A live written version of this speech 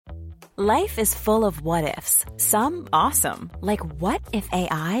Life is full of what-ifs. Some awesome, like what if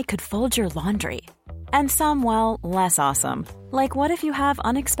AI could fold your laundry? And some, well, less awesome, like what if you have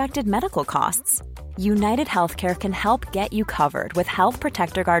unexpected medical costs? United Healthcare can help get you covered with Health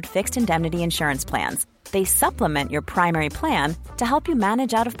Protector Guard fixed indemnity insurance plans. They supplement your primary plan to help you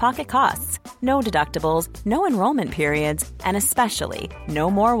manage out-of-pocket costs. No deductibles, no enrollment periods, and especially no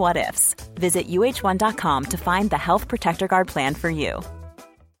more what-ifs. Visit uh1.com to find the Health Protector Guard plan for you.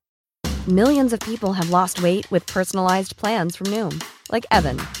 Millions of people have lost weight with personalized plans from Noom. Like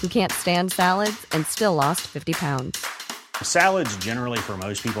Evan, who can't stand salads and still lost 50 pounds. Salads generally for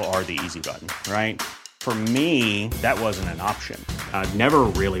most people are the easy button, right? For me, that wasn't an option. I never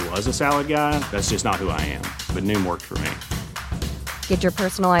really was a salad guy. That's just not who I am. But Noom worked for me. Get your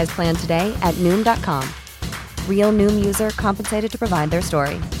personalized plan today at Noom.com. Real Noom user compensated to provide their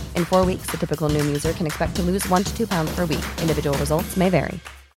story. In 4 weeks, the typical Noom user can expect to lose 1 to 2 pounds per week. Individual results may vary.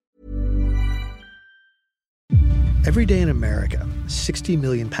 Every day in America, 60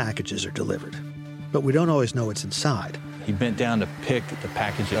 million packages are delivered. But we don't always know what's inside. He bent down to pick the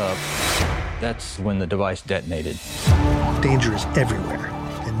package up. That's when the device detonated. Danger is everywhere,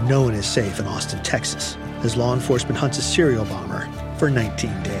 and no one is safe in Austin, Texas, as law enforcement hunts a serial bomber for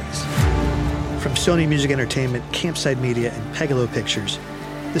 19 days. From Sony Music Entertainment, Campside Media, and Pegalo Pictures,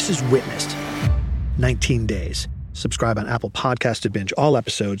 this is Witnessed. 19 Days. Subscribe on Apple Podcasts to binge all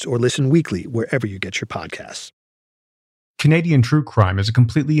episodes or listen weekly wherever you get your podcasts. Canadian True Crime is a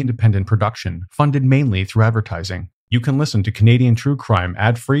completely independent production, funded mainly through advertising. You can listen to Canadian True Crime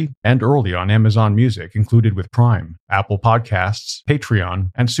ad-free and early on Amazon Music, included with Prime, Apple Podcasts, Patreon,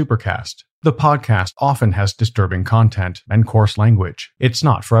 and Supercast. The podcast often has disturbing content and coarse language. It's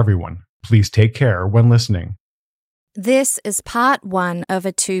not for everyone. Please take care when listening. This is part 1 of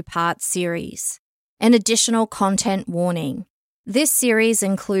a 2-part series. An additional content warning. This series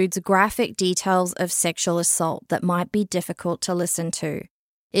includes graphic details of sexual assault that might be difficult to listen to.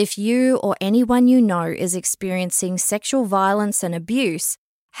 If you or anyone you know is experiencing sexual violence and abuse,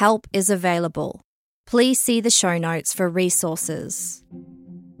 help is available. Please see the show notes for resources.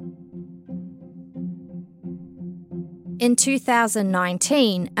 In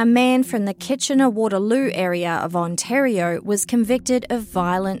 2019, a man from the Kitchener-Waterloo area of Ontario was convicted of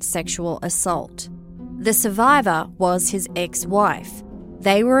violent sexual assault. The survivor was his ex-wife.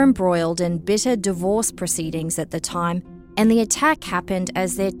 They were embroiled in bitter divorce proceedings at the time, and the attack happened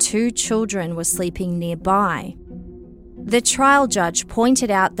as their 2 children were sleeping nearby. The trial judge pointed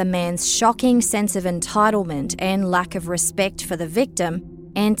out the man's shocking sense of entitlement and lack of respect for the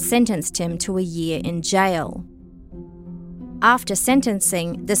victim and sentenced him to a year in jail. After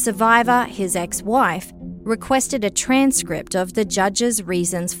sentencing, the survivor, his ex-wife, requested a transcript of the judge's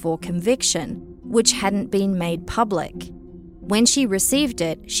reasons for conviction, which hadn't been made public. When she received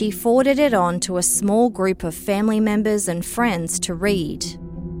it, she forwarded it on to a small group of family members and friends to read.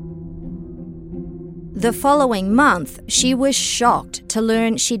 The following month, she was shocked to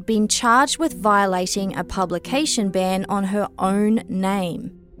learn she'd been charged with violating a publication ban on her own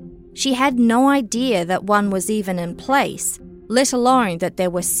name. She had no idea that one was even in place, let alone that there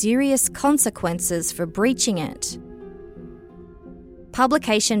were serious consequences for breaching it.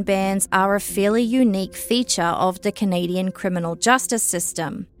 Publication bans are a fairly unique feature of the Canadian criminal justice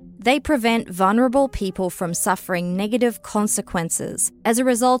system. They prevent vulnerable people from suffering negative consequences as a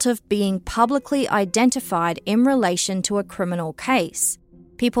result of being publicly identified in relation to a criminal case.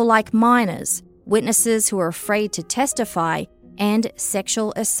 People like minors, witnesses who are afraid to testify, and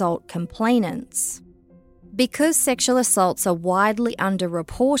sexual assault complainants. Because sexual assaults are widely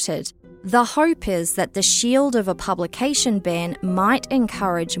underreported, the hope is that the shield of a publication ban might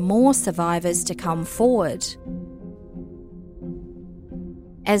encourage more survivors to come forward.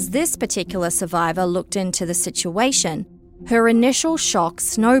 As this particular survivor looked into the situation, her initial shock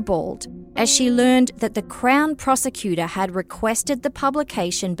snowballed as she learned that the Crown prosecutor had requested the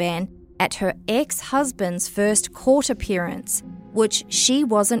publication ban at her ex-husband's first court appearance, which she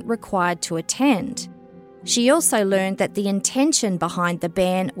wasn't required to attend. She also learned that the intention behind the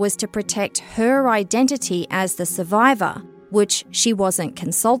ban was to protect her identity as the survivor, which she wasn't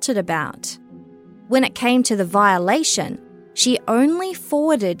consulted about. When it came to the violation, she only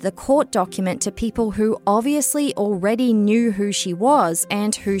forwarded the court document to people who obviously already knew who she was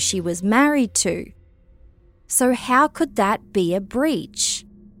and who she was married to. So how could that be a breach?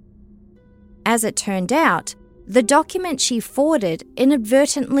 As it turned out, the document she forwarded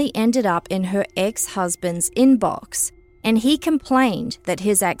inadvertently ended up in her ex-husband's inbox, and he complained that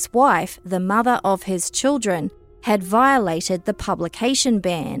his ex-wife, the mother of his children, had violated the publication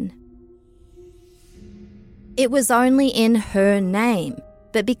ban. It was only in her name,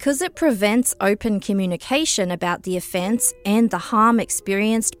 but because it prevents open communication about the offence and the harm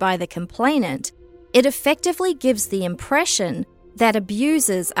experienced by the complainant, it effectively gives the impression that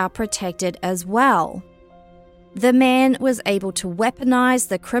abusers are protected as well. The man was able to weaponize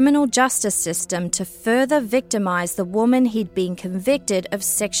the criminal justice system to further victimize the woman he'd been convicted of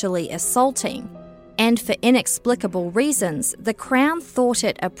sexually assaulting, and for inexplicable reasons, the Crown thought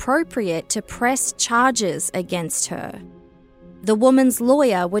it appropriate to press charges against her. The woman's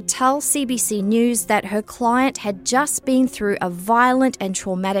lawyer would tell CBC News that her client had just been through a violent and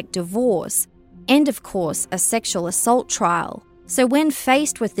traumatic divorce and, of course, a sexual assault trial. So when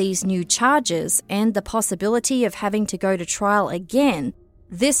faced with these new charges and the possibility of having to go to trial again,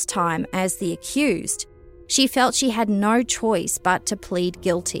 this time as the accused, she felt she had no choice but to plead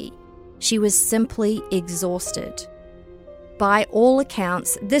guilty. She was simply exhausted. By all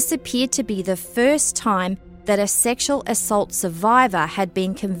accounts, this appeared to be the first time that a sexual assault survivor had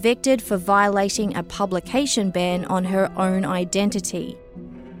been convicted for violating a publication ban on her own identity.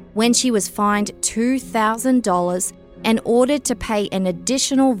 When she was fined $2,000 and ordered to pay an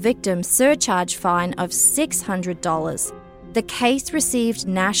additional victim surcharge fine of $600, the case received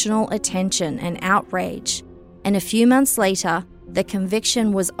national attention and outrage, and a few months later, the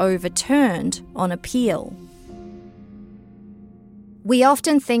conviction was overturned on appeal. We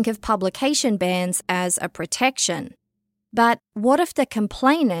often think of publication bans as a protection. But what if the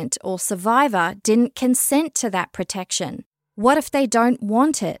complainant or survivor didn't consent to that protection? What if they don't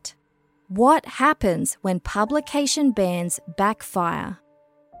want it? What happens when publication bans backfire?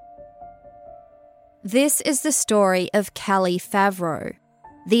 This is the story of Kelly Favro.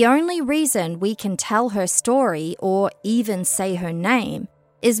 The only reason we can tell her story or even say her name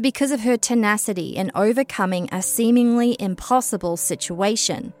is because of her tenacity in overcoming a seemingly impossible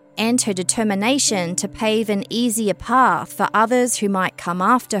situation and her determination to pave an easier path for others who might come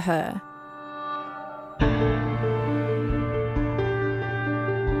after her.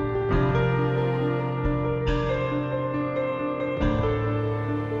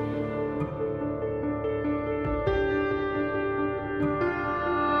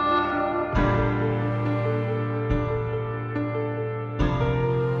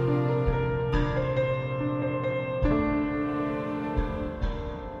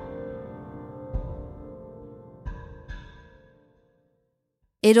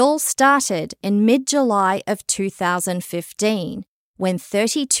 It all started in mid-July of 2015, when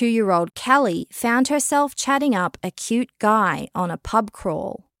 32-year-old Kelly found herself chatting up a cute guy on a pub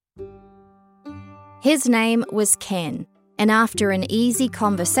crawl. His name was Ken, and after an easy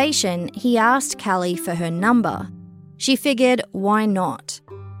conversation, he asked Kelly for her number. She figured, why not?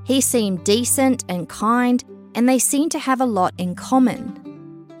 He seemed decent and kind, and they seemed to have a lot in common.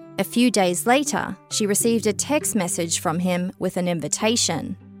 A few days later, she received a text message from him with an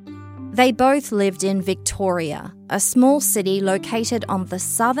invitation. They both lived in Victoria, a small city located on the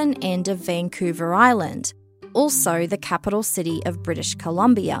southern end of Vancouver Island, also the capital city of British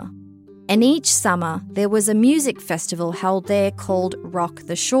Columbia. And each summer, there was a music festival held there called Rock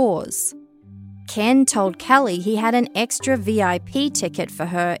the Shores. Ken told Kelly he had an extra VIP ticket for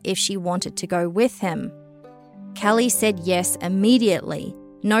her if she wanted to go with him. Kelly said yes immediately,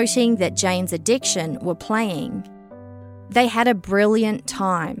 noting that Jane's Addiction were playing. They had a brilliant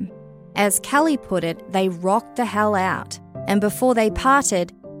time. As Kelly put it, they rocked the hell out, and before they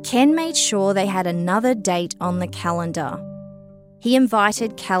parted, Ken made sure they had another date on the calendar. He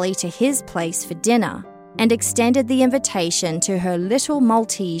invited Kelly to his place for dinner and extended the invitation to her little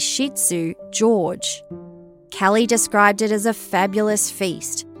Maltese Shih Tzu, George. Kelly described it as a fabulous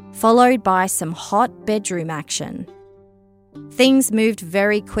feast, followed by some hot bedroom action. Things moved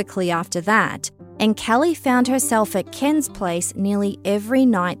very quickly after that, and Kelly found herself at Ken's place nearly every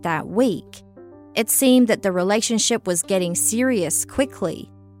night that week. It seemed that the relationship was getting serious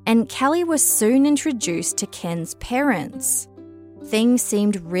quickly, and Kelly was soon introduced to Ken's parents. Things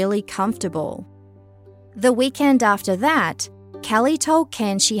seemed really comfortable. The weekend after that, Kelly told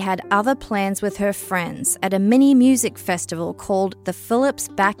Ken she had other plans with her friends at a mini music festival called the Phillips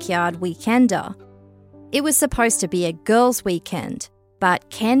Backyard Weekender. It was supposed to be a girls' weekend, but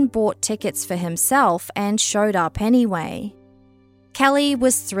Ken bought tickets for himself and showed up anyway. Kelly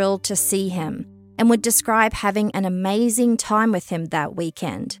was thrilled to see him and would describe having an amazing time with him that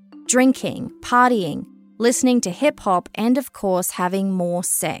weekend, drinking, partying, listening to hip-hop, and of course having more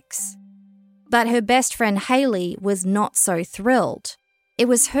sex. But her best friend Hayley was not so thrilled. It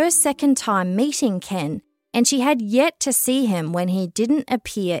was her second time meeting Ken, and she had yet to see him when he didn't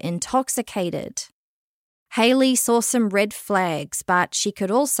appear intoxicated. Hayley saw some red flags, but she could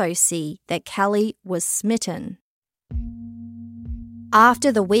also see that Kelly was smitten.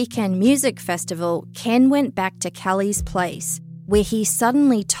 After the weekend music festival, Ken went back to Kelly's place, where he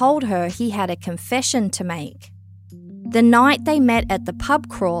suddenly told her he had a confession to make. The night they met at the pub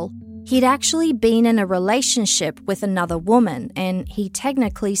crawl, he'd actually been in a relationship with another woman, and he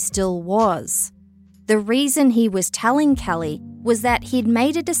technically still was. The reason he was telling Kelly was that he'd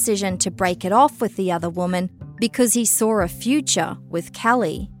made a decision to break it off with the other woman because he saw a future with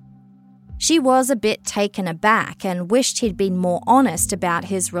Kelly. She was a bit taken aback and wished he'd been more honest about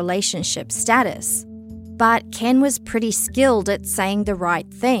his relationship status. But Ken was pretty skilled at saying the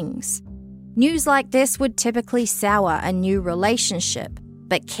right things. News like this would typically sour a new relationship,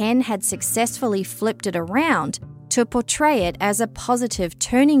 but Ken had successfully flipped it around to portray it as a positive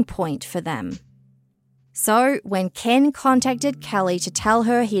turning point for them. So, when Ken contacted Kelly to tell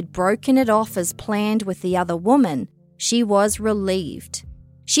her he'd broken it off as planned with the other woman, she was relieved.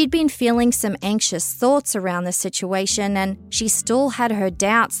 She'd been feeling some anxious thoughts around the situation, and she still had her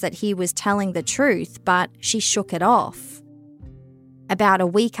doubts that he was telling the truth, but she shook it off. About a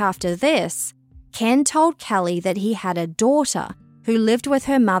week after this, Ken told Kelly that he had a daughter who lived with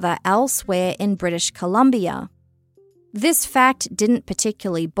her mother elsewhere in British Columbia. This fact didn't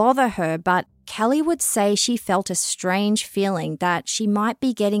particularly bother her, but Kelly would say she felt a strange feeling that she might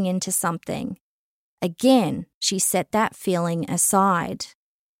be getting into something. Again, she set that feeling aside.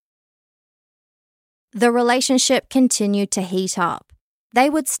 The relationship continued to heat up. They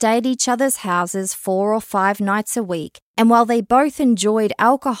would stay at each other's houses 4 or 5 nights a week, and while they both enjoyed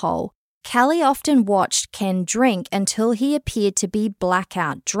alcohol, Kelly often watched Ken drink until he appeared to be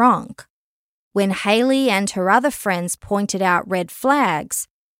blackout drunk. When Hayley and her other friends pointed out red flags,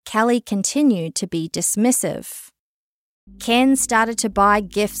 Kelly continued to be dismissive. Ken started to buy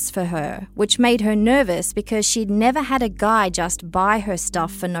gifts for her, which made her nervous because she'd never had a guy just buy her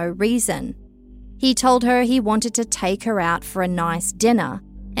stuff for no reason. He told her he wanted to take her out for a nice dinner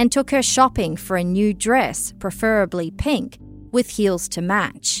and took her shopping for a new dress, preferably pink, with heels to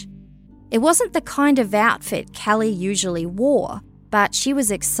match. It wasn't the kind of outfit Kelly usually wore, but she was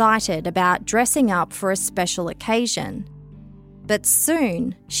excited about dressing up for a special occasion. But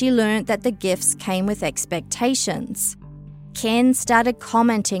soon, she learned that the gifts came with expectations. Ken started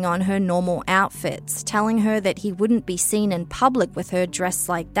commenting on her normal outfits, telling her that he wouldn't be seen in public with her dressed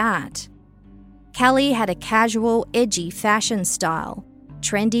like that. Kelly had a casual, edgy fashion style,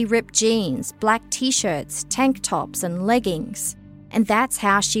 trendy ripped jeans, black t-shirts, tank tops and leggings. And that's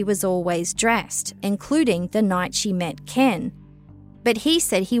how she was always dressed, including the night she met Ken. But he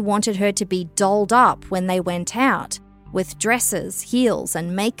said he wanted her to be dolled up when they went out, with dresses, heels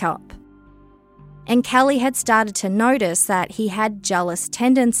and makeup. And Kelly had started to notice that he had jealous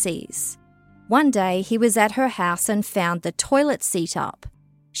tendencies. One day he was at her house and found the toilet seat up.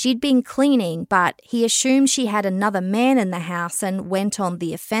 She'd been cleaning, but he assumed she had another man in the house and went on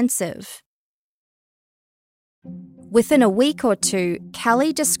the offensive. Within a week or two,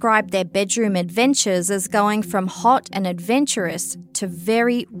 Kelly described their bedroom adventures as going from hot and adventurous to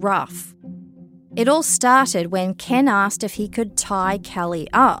very rough. It all started when Ken asked if he could tie Kelly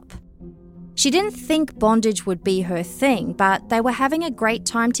up. She didn't think bondage would be her thing, but they were having a great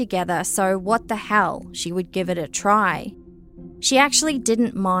time together, so what the hell, she would give it a try. She actually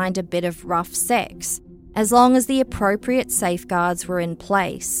didn't mind a bit of rough sex, as long as the appropriate safeguards were in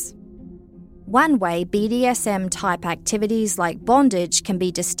place. One way BDSM-type activities like bondage can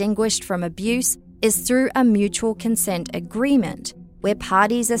be distinguished from abuse is through a mutual consent agreement, where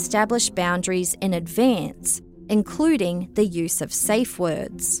parties establish boundaries in advance, including the use of safe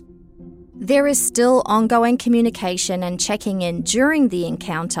words. There is still ongoing communication and checking in during the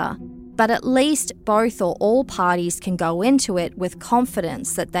encounter, but at least both or all parties can go into it with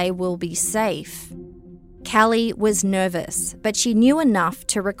confidence that they will be safe. Kelly was nervous, but she knew enough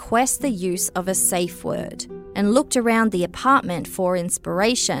to request the use of a safe word and looked around the apartment for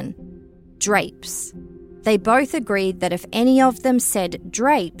inspiration. Drapes. They both agreed that if any of them said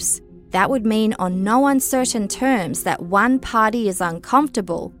drapes, that would mean on no uncertain terms that one party is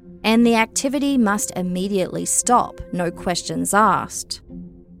uncomfortable and the activity must immediately stop, no questions asked.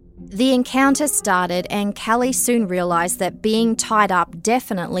 The encounter started and Kelly soon realised that being tied up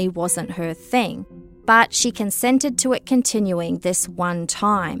definitely wasn't her thing, but she consented to it continuing this one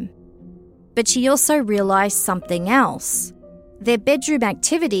time. But she also realised something else. Their bedroom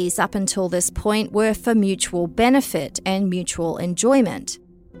activities up until this point were for mutual benefit and mutual enjoyment,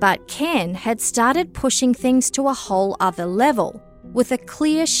 but Ken had started pushing things to a whole other level, with a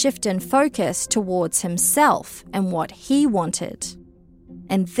clear shift in focus towards himself and what he wanted.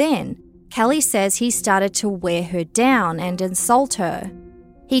 And then, Kelly says he started to wear her down and insult her.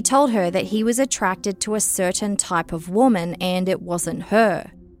 He told her that he was attracted to a certain type of woman and it wasn't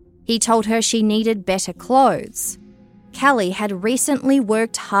her. He told her she needed better clothes. Kelly had recently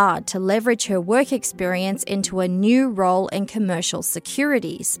worked hard to leverage her work experience into a new role in commercial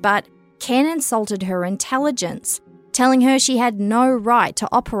securities, but Ken insulted her intelligence, telling her she had no right to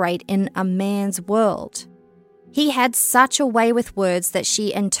operate in a man's world. He had such a way with words that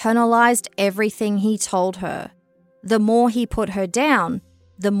she internalized everything he told her. The more he put her down,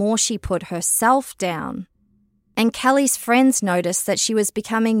 the more she put herself down. And Kelly's friends noticed that she was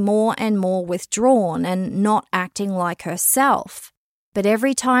becoming more and more withdrawn and not acting like herself. But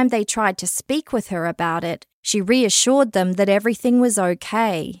every time they tried to speak with her about it, she reassured them that everything was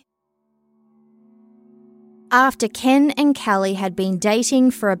okay. After Ken and Kelly had been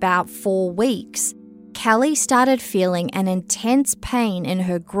dating for about 4 weeks, Kelly started feeling an intense pain in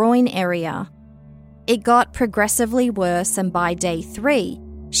her groin area. It got progressively worse, and by day 3,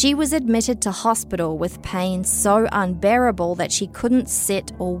 she was admitted to hospital with pain so unbearable that she couldn't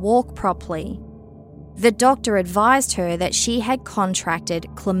sit or walk properly. The doctor advised her that she had contracted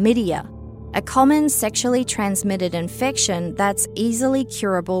chlamydia, a common sexually transmitted infection that's easily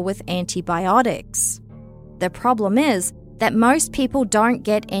curable with antibiotics. The problem is that most people don't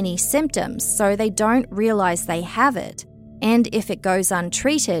get any symptoms, so they don't realize they have it, and if it goes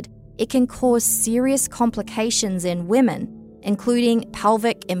untreated, it can cause serious complications in women, including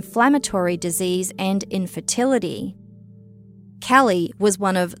pelvic inflammatory disease and infertility. Kelly was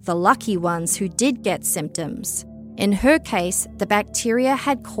one of the lucky ones who did get symptoms. In her case, the bacteria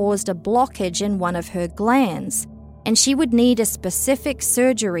had caused a blockage in one of her glands, and she would need a specific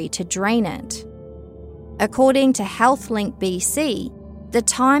surgery to drain it. According to HealthLink BC, the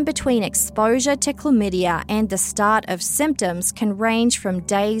time between exposure to chlamydia and the start of symptoms can range from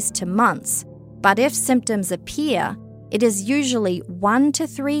days to months, but if symptoms appear, it is usually 1 to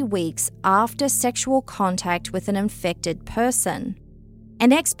 3 weeks after sexual contact with an infected person.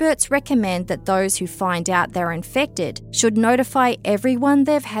 And experts recommend that those who find out they're infected should notify everyone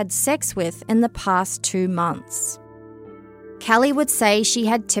they've had sex with in the past 2 months. Kelly would say she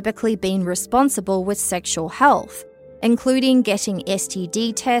had typically been responsible with sexual health, including getting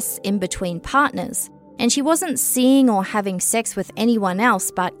STD tests in between partners, and she wasn't seeing or having sex with anyone else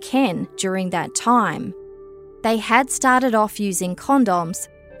but Ken during that time. They had started off using condoms,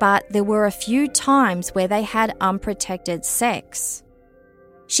 but there were a few times where they had unprotected sex.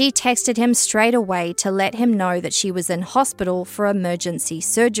 She texted him straight away to let him know that she was in hospital for emergency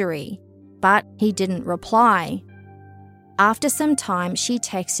surgery, but he didn't reply. After some time, she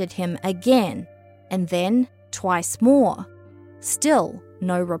texted him again, and then twice more. Still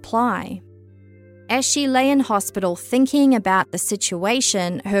no reply. As she lay in hospital thinking about the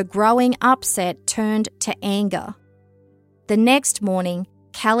situation, her growing upset turned to anger. The next morning,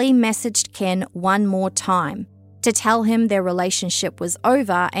 Kelly messaged Ken one more time to tell him their relationship was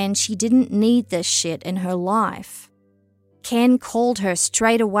over and she didn't need this shit in her life. Ken called her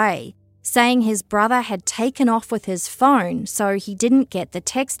straight away, saying his brother had taken off with his phone so he didn't get the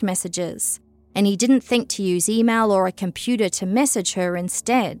text messages, and he didn't think to use email or a computer to message her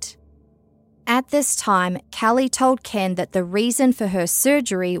instead. At this time, Kelly told Ken that the reason for her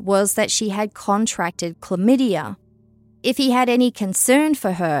surgery was that she had contracted chlamydia. If he had any concern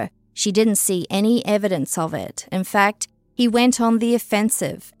for her, she didn't see any evidence of it. In fact, he went on the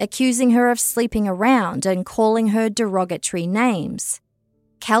offensive, accusing her of sleeping around and calling her derogatory names.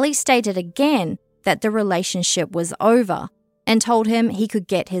 Kelly stated again that the relationship was over and told him he could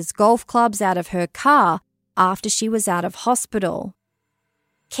get his golf clubs out of her car after she was out of hospital.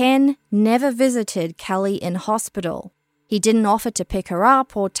 Ken never visited Kelly in hospital. He didn't offer to pick her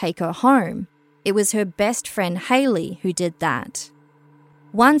up or take her home. It was her best friend Haley who did that.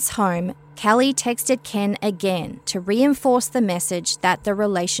 Once home, Kelly texted Ken again to reinforce the message that the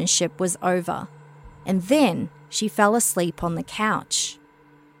relationship was over. And then she fell asleep on the couch.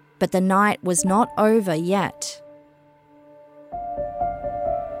 But the night was not over yet.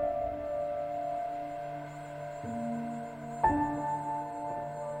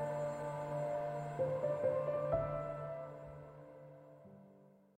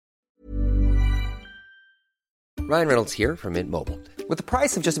 Ryan Reynolds here from Mint Mobile. With the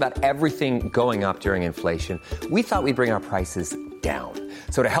price of just about everything going up during inflation, we thought we'd bring our prices down.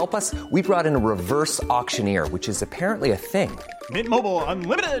 So to help us, we brought in a reverse auctioneer, which is apparently a thing. Mint Mobile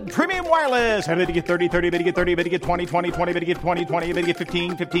Unlimited Premium Wireless. How to get 30, 30, bit to get 30, bit to get 20, 20, 20, bit to get 20, 20, bit to get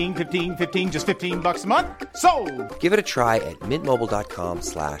 15, 15, 15, 15, just $15 a month? Sold! Give it a try at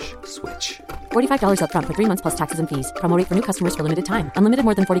mintmobile.com/switch. $45 up front for 3 months plus taxes and fees. Promo rate for new customers for limited time. Unlimited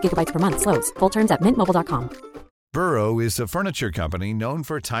more than 40 gigabytes per month. Slows full terms at mintmobile.com. Burrow is a furniture company known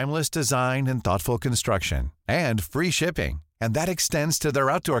for timeless design and thoughtful construction, and free shipping, and that extends to their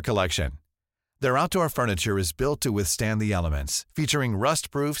outdoor collection. Their outdoor furniture is built to withstand the elements, featuring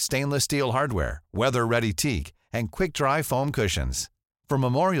rust-proof stainless steel hardware, weather-ready teak, and quick-dry foam cushions. For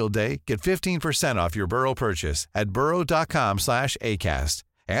Memorial Day, get 15% off your Burrow purchase at burrow.com/ACAST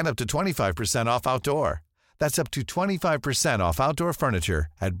and up to 25% off outdoor. That's up to 25% off outdoor furniture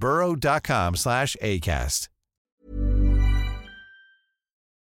at burrow.com/ACAST.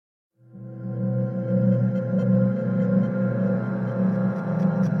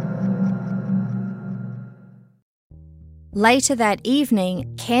 Later that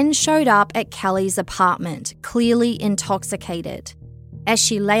evening, Ken showed up at Kelly's apartment, clearly intoxicated. As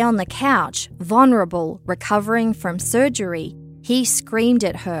she lay on the couch, vulnerable, recovering from surgery, he screamed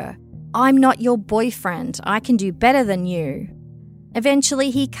at her, "I'm not your boyfriend. I can do better than you."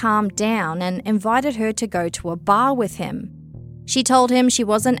 Eventually, he calmed down and invited her to go to a bar with him. She told him she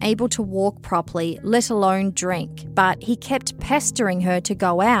wasn't able to walk properly, let alone drink, but he kept pestering her to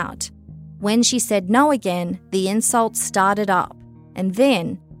go out. When she said no again, the insults started up, and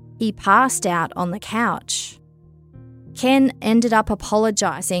then he passed out on the couch. Ken ended up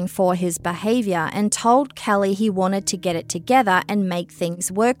apologizing for his behavior and told Kelly he wanted to get it together and make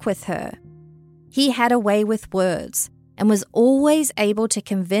things work with her. He had a way with words and was always able to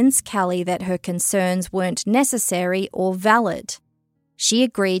convince Kelly that her concerns weren't necessary or valid. She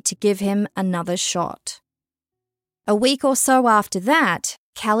agreed to give him another shot. A week or so after that,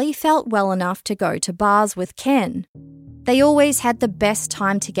 Kelly felt well enough to go to bars with Ken. They always had the best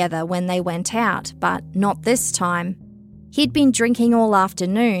time together when they went out, but not this time. He'd been drinking all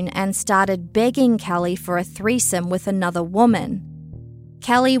afternoon and started begging Kelly for a threesome with another woman.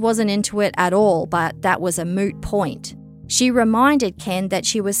 Kelly wasn't into it at all, but that was a moot point. She reminded Ken that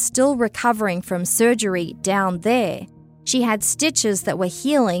she was still recovering from surgery down there. She had stitches that were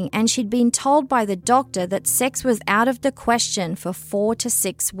healing, and she'd been told by the doctor that sex was out of the question for 4 to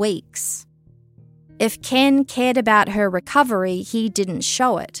 6 weeks. If Ken cared about her recovery, he didn't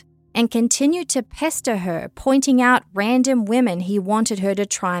show it, and continued to pester her, pointing out random women he wanted her to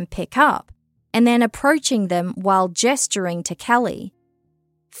try and pick up, and then approaching them while gesturing to Kelly.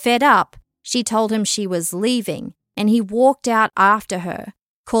 Fed up, she told him she was leaving, and he walked out after her,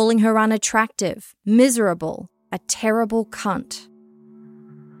 calling her unattractive, miserable, a terrible cunt.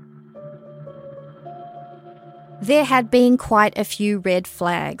 There had been quite a few red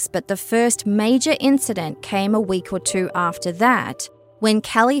flags, but the first major incident came a week or two after that, when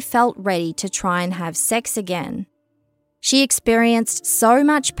Kelly felt ready to try and have sex again. She experienced so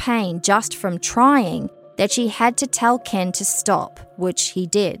much pain just from trying that she had to tell Ken to stop, which he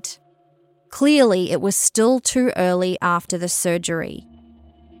did. Clearly, it was still too early after the surgery.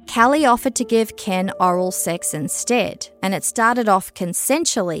 Kelly offered to give Ken oral sex instead, and it started off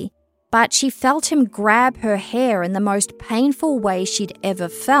consensually, but she felt him grab her hair in the most painful way she'd ever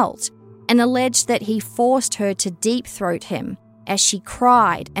felt, and alleged that he forced her to deep-throat him as she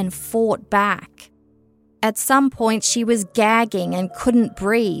cried and fought back. At some point, she was gagging and couldn't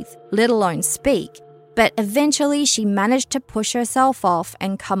breathe, let alone speak, but eventually she managed to push herself off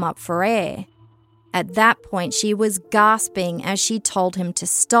and come up for air. At that point, she was gasping as she told him to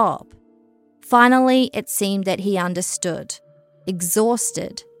stop. Finally, it seemed that he understood.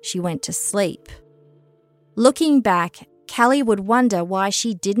 Exhausted, she went to sleep. Looking back, Kelly would wonder why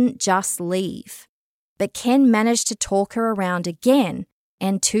she didn't just leave. But Ken managed to talk her around again,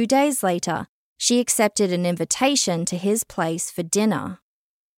 and 2 days later, she accepted an invitation to his place for dinner.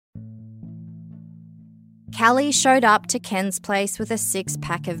 Kelly showed up to Ken's place with a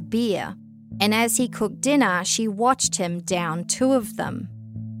 6-pack of beer, and as he cooked dinner, she watched him down 2 of them.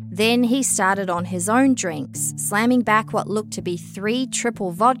 Then he started on his own drinks, slamming back what looked to be 3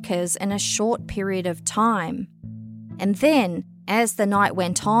 triple vodkas in a short period of time. And then, as the night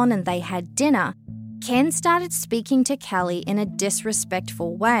went on and they had dinner, Ken started speaking to Kelly in a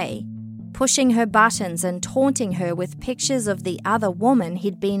disrespectful way, pushing her buttons and taunting her with pictures of the other woman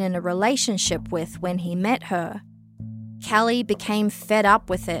he'd been in a relationship with when he met her. Kelly became fed up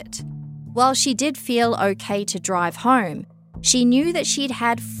with it. While she did feel okay to drive home, she knew that she'd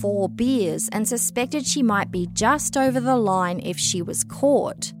had 4 beers and suspected she might be just over the line if she was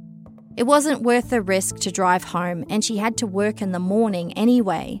caught. It wasn't worth the risk to drive home, and she had to work in the morning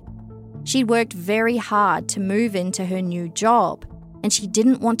anyway. She'd worked very hard to move into her new job, and she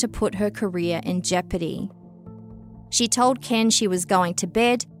didn't want to put her career in jeopardy. She told Ken she was going to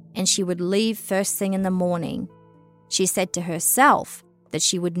bed and she would leave first thing in the morning. She said to herself that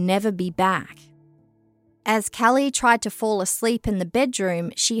she would never be back. As Kelly tried to fall asleep in the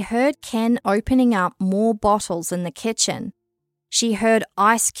bedroom, she heard Ken opening up more bottles in the kitchen. She heard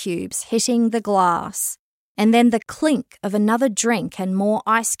ice cubes hitting the glass, and then the clink of another drink and more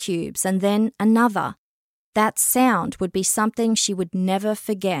ice cubes, and then another. That sound would be something she would never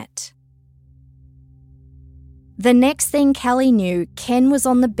forget. The next thing Kelly knew, Ken was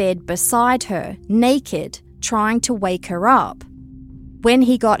on the bed beside her, naked, trying to wake her up. When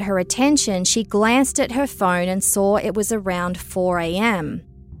he got her attention, she glanced at her phone and saw it was around 4 a.m.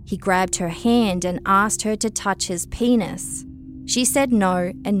 He grabbed her hand and asked her to touch his penis. She said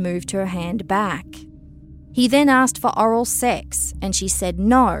no and moved her hand back. He then asked for oral sex, and she said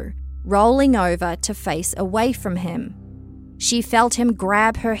no, rolling over to face away from him. She felt him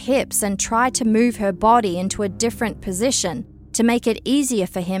grab her hips and try to move her body into a different position to make it easier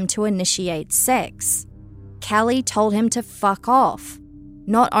for him to initiate sex. Kelly told him to fuck off.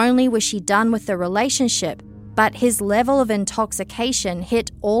 Not only was she done with the relationship, but his level of intoxication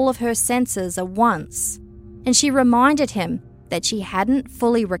hit all of her senses at once, and she reminded him that she hadn't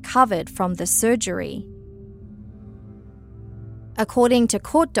fully recovered from the surgery. According to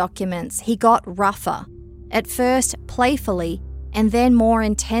court documents, he got rougher, at first playfully and then more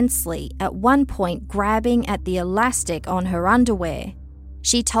intensely, at one point grabbing at the elastic on her underwear.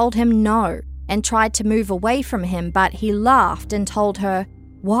 She told him no and tried to move away from him, but he laughed and told her,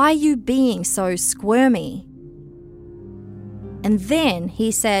 "Why are you being so squirmy?" And then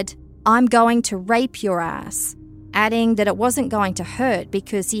he said, "I'm going to rape your ass," adding that it wasn't going to hurt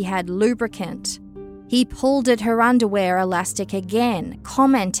because he had lubricant. He pulled at her underwear elastic again,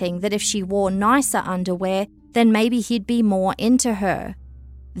 commenting that if she wore nicer underwear, then maybe he'd be more into her.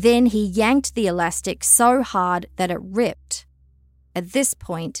 Then he yanked the elastic so hard that it ripped. At this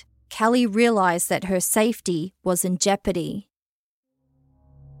point, Kelly realized that her safety was in jeopardy.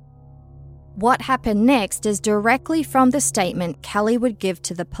 What happened next is directly from the statement Kelly would give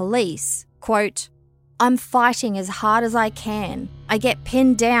to the police. Quote, "I'm fighting as hard as I can. I get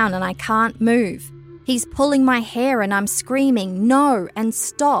pinned down and I can't move. He's pulling my hair and I'm screaming, 'No,' and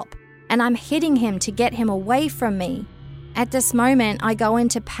 'Stop,' and I'm hitting him to get him away from me. At this moment, I go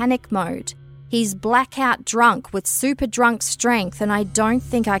into panic mode. He's blackout drunk with super drunk strength and I don't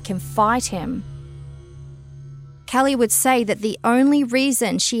think I can fight him." Kelly would say that the only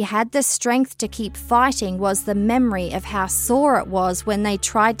reason she had the strength to keep fighting was the memory of how sore it was when they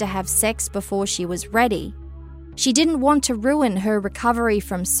tried to have sex before she was ready. She didn't want to ruin her recovery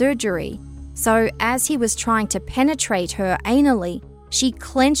from surgery, so as he was trying to penetrate her anally, she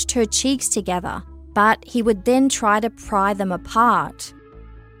clenched her cheeks together, but he would then try to pry them apart.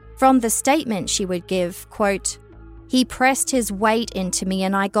 From the statement she would give, quote, "He pressed his weight into me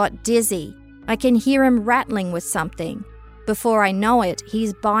and I got dizzy. I can hear him rattling with something. Before I know it,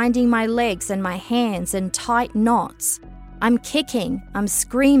 he's binding my legs and my hands in tight knots. I'm kicking, I'm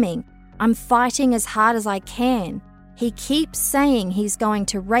screaming, I'm fighting as hard as I can. He keeps saying he's going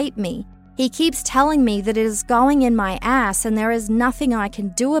to rape me. He keeps telling me that it is going in my ass and there is nothing I can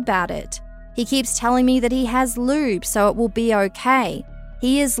do about it. He keeps telling me that he has lube so it will be okay.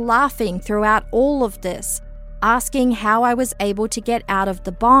 He is laughing throughout all of this, asking how I was able to get out of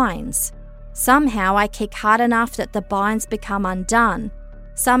the binds. Somehow I kick hard enough that the binds become undone.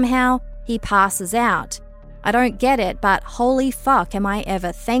 Somehow he passes out. I don't get it, but holy fuck am I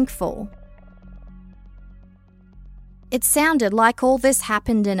ever thankful." It sounded like all this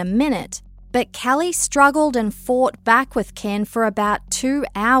happened in a minute, but Kelly struggled and fought back with Ken for about 2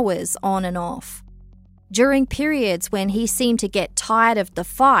 hours on and off. During periods when he seemed to get tired of the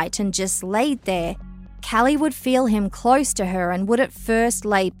fight and just laid there, Kelly would feel him close to her and would at first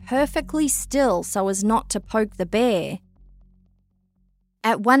lay perfectly still so as not to poke the bear.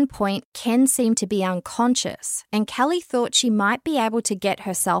 At one point, Ken seemed to be unconscious, and Kelly thought she might be able to get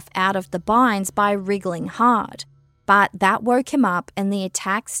herself out of the binds by wriggling hard. But that woke him up and the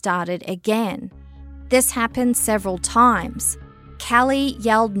attack started again. This happened several times. Kelly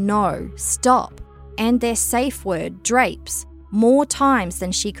yelled no, stop, and their safe word, drapes, more times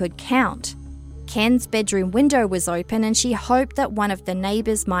than she could count. Ken's bedroom window was open and she hoped that one of the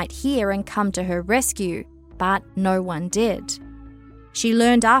neighbours might hear and come to her rescue, but no one did. She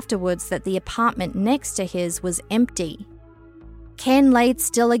learned afterwards that the apartment next to his was empty. Ken laid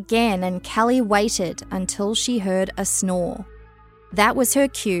still again and Kelly waited until she heard a snore. That was her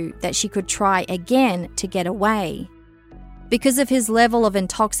cue that she could try again to get away. Because of his level of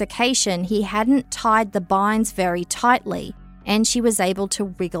intoxication, he hadn't tied the binds very tightly and she was able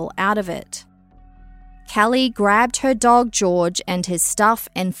to wriggle out of it. Kelly grabbed her dog George and his stuff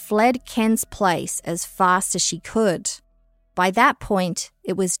and fled Ken's place as fast as she could. By that point,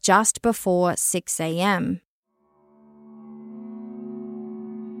 it was just before 6 a.m.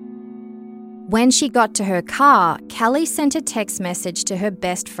 When she got to her car, Kelly sent a text message to her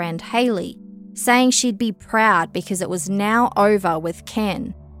best friend Haley, saying she'd be proud because it was now over with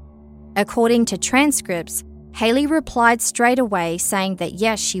Ken. According to transcripts, Haley replied straight away saying that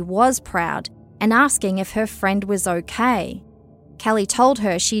yes, she was proud and asking if her friend was okay. Kelly told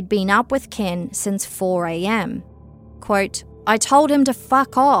her she'd been up with Ken since 4 a.m. Quote, "I told him to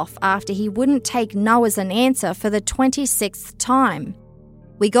fuck off after he wouldn't take no as an answer for the 26th time.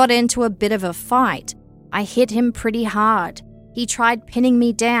 We got into a bit of a fight. I hit him pretty hard. He tried pinning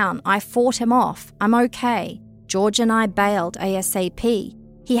me down. I fought him off. I'm okay. George and I bailed ASAP.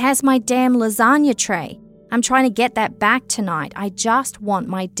 He has my damn lasagna tray. I'm trying to get that back tonight. I just want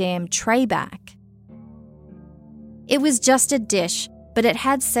my damn tray back." It was just a dish, but it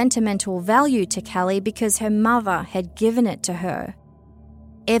had sentimental value to Kelly because her mother had given it to her.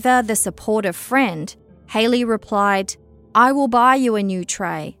 Ever the supportive friend, Haley replied, "I will buy you a new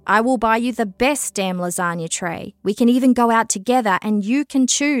tray. I will buy you the best damn lasagna tray. We can even go out together and you can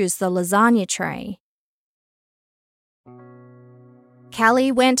choose the lasagna tray."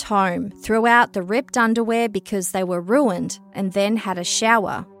 Kelly went home, threw out the ripped underwear because they were ruined, and then had a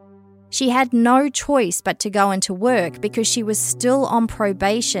shower. She had no choice but to go into work because she was still on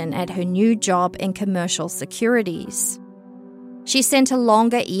probation at her new job in commercial securities. She sent a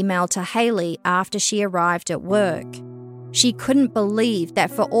longer email to Haley after she arrived at work. She couldn't believe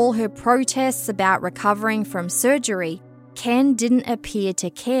that for all her protests about recovering from surgery, Ken didn't appear to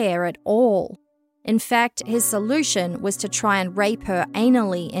care at all. In fact, his solution was to try and rape her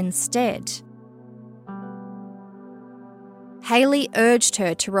anally instead. Haley urged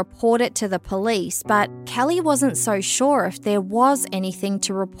her to report it to the police, but Kelly wasn't so sure if there was anything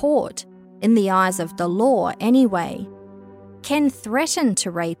to report, in the eyes of the law anyway. Ken threatened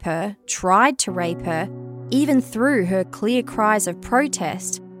to rape her, tried to rape her, even through her clear cries of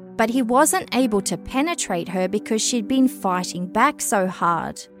protest, but he wasn't able to penetrate her because she'd been fighting back so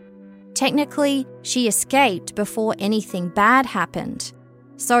hard. Technically, she escaped before anything bad happened.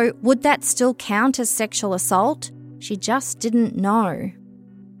 So would that still count as sexual assault? She just didn't know.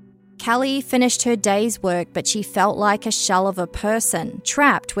 Kelly finished her day's work, but she felt like a shell of a person,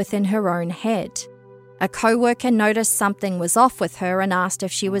 trapped within her own head. A co-worker noticed something was off with her and asked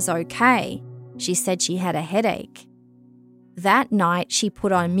if she was okay. She said she had a headache. That night, she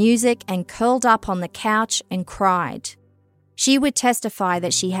put on music and curled up on the couch and cried. She would testify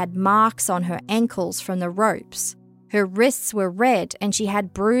that she had marks on her ankles from the ropes. Her wrists were red and she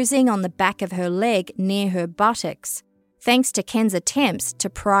had bruising on the back of her leg near her buttocks, thanks to Ken's attempts to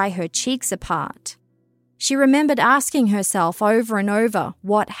pry her cheeks apart. She remembered asking herself over and over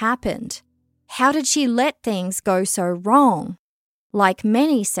what happened. How did she let things go so wrong? Like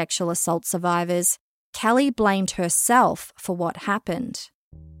many sexual assault survivors, Kelly blamed herself for what happened.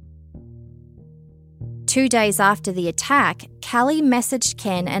 2 days after the attack, Kelly messaged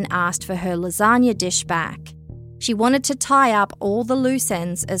Ken and asked for her lasagna dish back. She wanted to tie up all the loose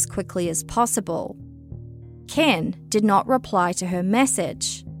ends as quickly as possible. Ken did not reply to her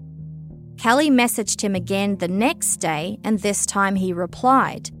message. Kelly messaged him again the next day, and this time he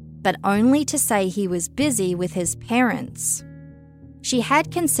replied, but only to say he was busy with his parents. She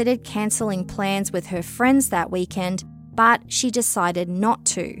had considered cancelling plans with her friends that weekend, but she decided not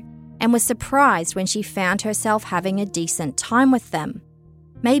to, and was surprised when she found herself having a decent time with them.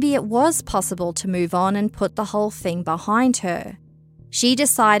 Maybe it was possible to move on and put the whole thing behind her. She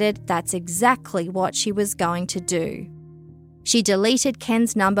decided that's exactly what she was going to do. She deleted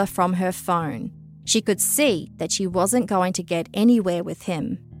Ken's number from her phone. She could see that she wasn't going to get anywhere with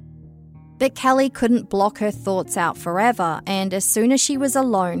him. But Kelly couldn't block her thoughts out forever, and as soon as she was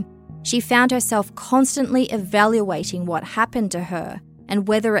alone, she found herself constantly evaluating what happened to her and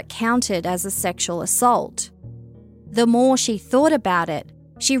whether it counted as a sexual assault. The more she thought about it,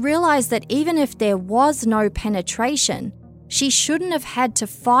 she realized that even if there was no penetration, she shouldn't have had to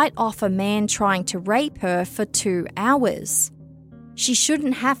fight off a man trying to rape her for 2 hours. She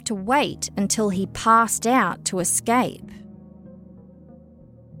shouldn't have to wait until he passed out to escape.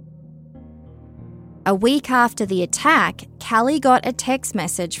 A week after the attack, Kelly got a text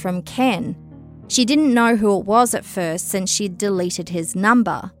message from Ken. She didn't know who it was at first since she'd deleted his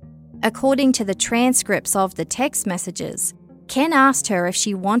number. According to the transcripts of the text messages, Ken asked her if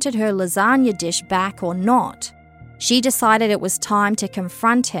she wanted her lasagna dish back or not. She decided it was time to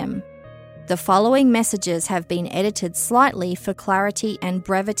confront him. The following messages have been edited slightly for clarity and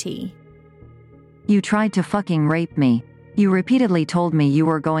brevity. You tried to fucking rape me. You repeatedly told me you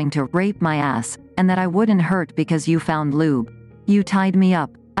were going to rape my ass. and that I wouldn't hurt because you found lube. You tied me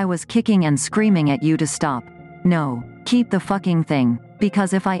up. I was kicking and screaming at you to stop. No, keep the fucking thing,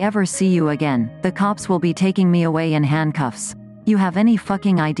 because if I ever see you again, the cops will be taking me away in handcuffs. You have any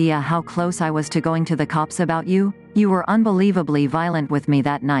fucking idea how close I was to going to the cops about you? You were unbelievably violent with me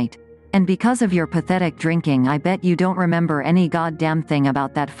that night. And because of your pathetic drinking, I bet you don't remember any goddamn thing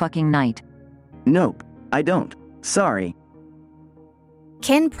about that fucking night. Nope, I don't. Sorry.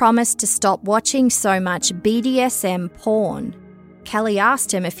 Ken promised to stop watching so much BDSM porn. Kelly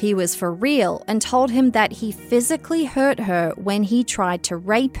asked him if he was for real and told him that he physically hurt her when he tried to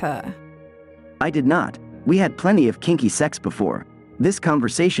rape her. I did not. We had plenty of kinky sex before. This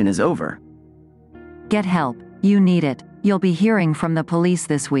conversation is over. Get help. You need it. You'll be hearing from the police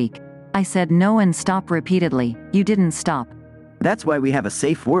this week. I said no and stop repeatedly. You didn't stop. That's why we have a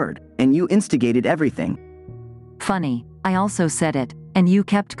safe word, and you instigated everything. Funny. I also said it, and you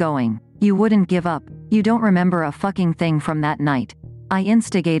kept going. You wouldn't give up. You don't remember a fucking thing from that night. I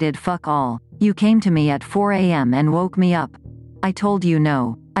instigated fuck all. You came to me at 4 a.m. and woke me up. I told you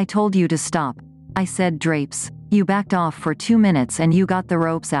no. I told you to stop. I said drapes. You backed off for 2 minutes and you got the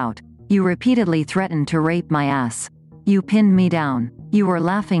ropes out. You repeatedly threatened to rape my ass. You pinned me down. You were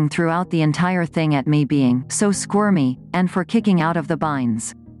laughing throughout the entire thing at me being so squirmy, and for kicking out of the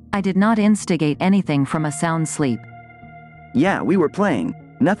binds. I did not instigate anything from a sound sleep. Yeah, we were playing.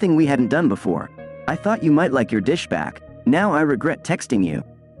 Nothing we hadn't done before. I thought you might like your dish back. Now I regret texting you.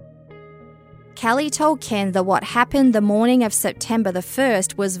 Kelly told Ken that what happened the morning of September the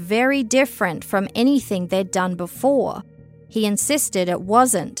 1st was very different from anything they'd done before. He insisted it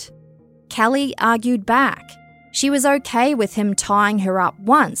wasn't. Kelly argued back. She was okay with him tying her up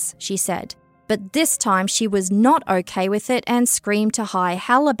once, she said, but this time she was not okay with it and screamed to high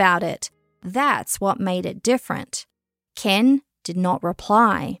hell about it. That's what made it different. Ken did not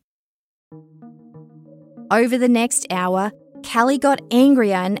reply. Over the next hour, Kelly got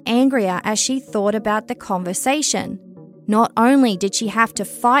angrier and angrier as she thought about the conversation. Not only did she have to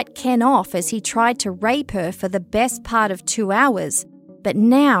fight Ken off as he tried to rape her for the best part of 2 hours, but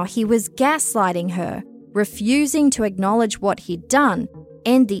now he was gaslighting her, refusing to acknowledge what he'd done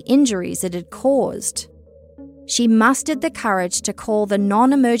and the injuries it had caused. She mustered the courage to call the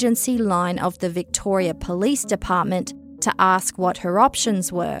non-emergency line of the Victoria Police Department to ask what her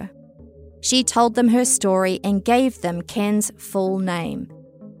options were. She told them her story and gave them Ken's full name,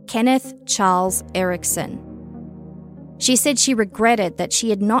 Kenneth Charles Erickson. She said she regretted that she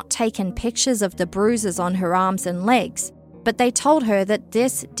had not taken pictures of the bruises on her arms and legs, but they told her that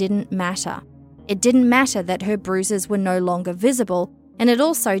this didn't matter. It didn't matter that her bruises were no longer visible, and it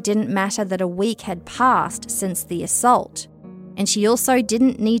also didn't matter that a week had passed since the assault. And she also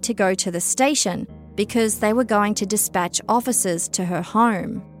didn't need to go to the station because they were going to dispatch officers to her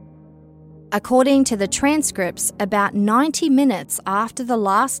home. According to the transcripts, about 90 minutes after the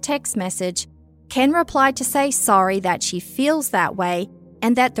last text message, Ken replied to say sorry that she feels that way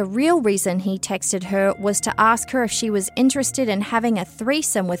and that the real reason he texted her was to ask her if she was interested in having a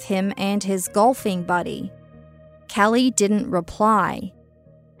threesome with him and his golfing buddy. Kelly didn't reply.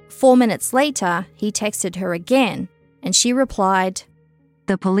 4 minutes later, he texted her again, and she replied,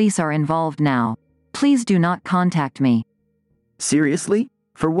 "The police are involved now. Please do not contact me." Seriously?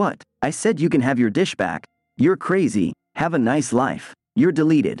 For what? I said you can have your dish back. You're crazy. Have a nice life. You're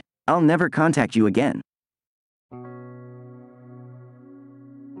deleted. I'll never contact you again.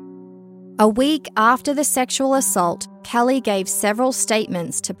 A week after the sexual assault, Kelly gave several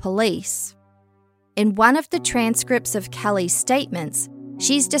statements to police. In one of the transcripts of Kelly's statements,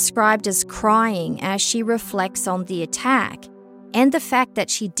 she's described as crying as she reflects on the attack and the fact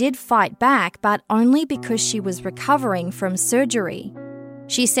that she did fight back, but only because she was recovering from surgery.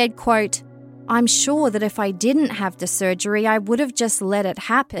 She said, quote, "I'm sure that if I didn't have the surgery, I would have just let it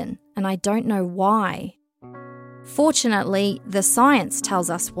happen, and I don't know why." Fortunately, the science tells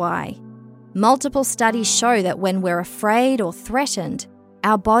us why. Multiple studies show that when we're afraid or threatened,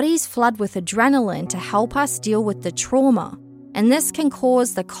 our bodies flood with adrenaline to help us deal with the trauma, and this can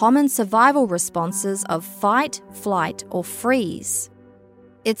cause the common survival responses of fight, flight, or freeze.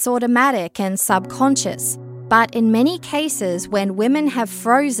 It's automatic and subconscious, but in many cases when women have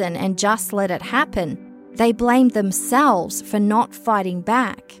frozen and just let it happen, they blame themselves for not fighting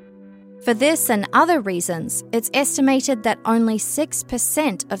back. For this and other reasons, it's estimated that only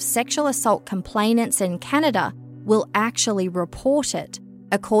 6% of sexual assault complainants in Canada will actually report it,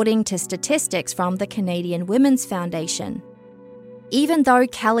 according to statistics from the Canadian Women's Foundation. Even though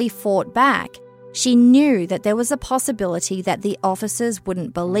Kelly fought back, she knew that there was a possibility that the officers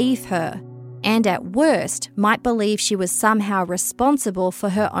wouldn't believe her. and at worst might believe she was somehow responsible for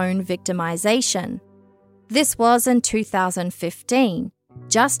her own victimization. This was in 2015,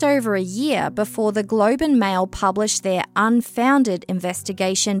 just over a year before the Globe and Mail published their unfounded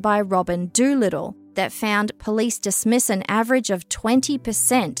investigation by Robin Doolittle that found police dismiss an average of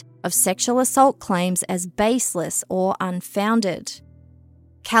 20% of sexual assault claims as baseless or unfounded.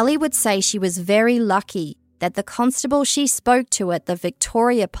 Kelly would say she was very lucky that the constable she spoke to at the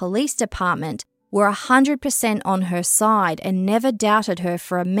Victoria Police Department were 100% on her side and never doubted her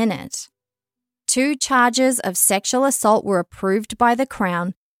for a minute. 2 charges of sexual assault were approved by the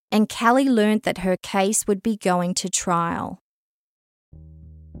Crown, and Kelly learned that her case would be going to trial.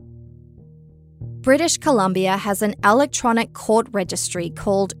 British Columbia has an electronic court registry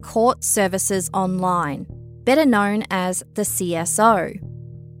called Court Services Online, better known as the CSO.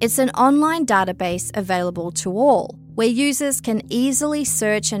 It's an online database available to all, where users can easily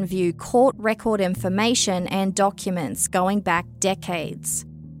search and view court record information and documents going back decades.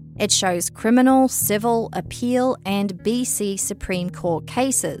 It shows criminal, civil, appeal, and BC Supreme Court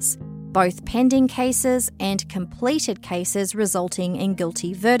cases, both pending cases and completed cases resulting in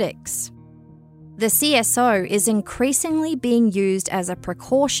guilty verdicts. The CSO is increasingly being used as a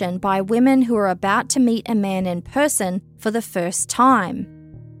precaution by women who are about to meet a man in person for the first time.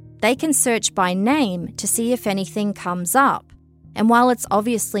 They can search by name to see if anything comes up, and while it's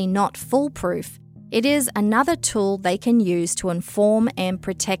obviously not foolproof, it is another tool they can use to inform and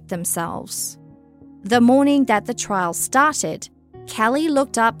protect themselves. The morning that the trial started, Kelly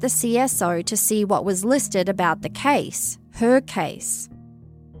looked up the CSO to see what was listed about the case, her case.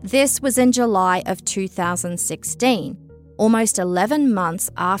 This was in July of 2016, almost 11 months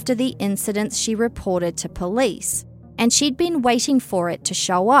after the incidents she reported to police, and she'd been waiting for it to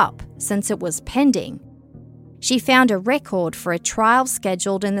show up since it was pending. She found a record for a trial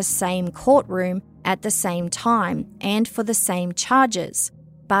scheduled in the same courtroom at the same time and for the same charges,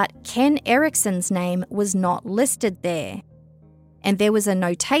 but Ken Erickson's name was not listed there. And there was a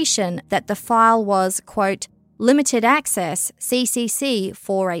notation that the file was, quote, Limited Access CCC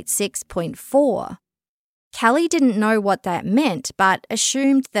 486.4. Kelly didn't know what that meant, but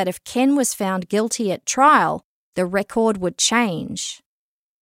assumed that if Ken was found guilty at trial, the record would change.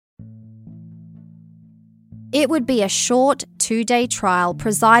 It would be a short 2-day trial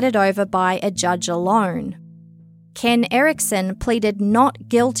presided over by a judge alone. Ken Erickson pleaded not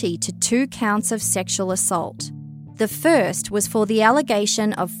guilty to 2 counts of sexual assault. The first was for the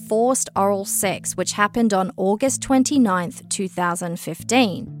allegation of forced oral sex, which happened on August 29,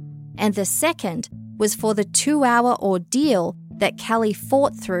 2015, and the second was for the 2-hour ordeal that Kelly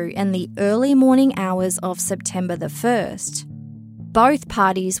fought through in the early morning hours of September the 1st. Both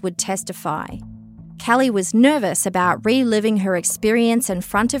parties would testify. Kelly was nervous about reliving her experience in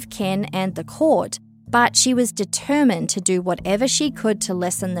front of Ken and the court, but she was determined to do whatever she could to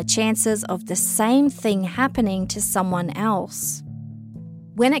lessen the chances of the same thing happening to someone else.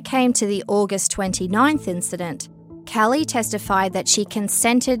 When it came to the August 29th incident, Kelly testified that she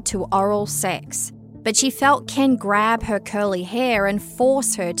consented to oral sex, but she felt Ken grab her curly hair and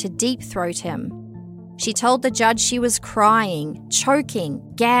force her to deep-throat him. She told the judge she was crying, choking,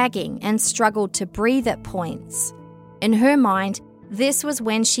 gagging, and struggled to breathe at points. In her mind, this was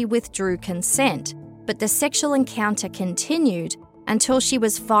when she withdrew consent, but the sexual encounter continued until she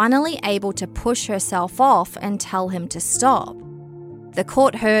was finally able to push herself off and tell him to stop. The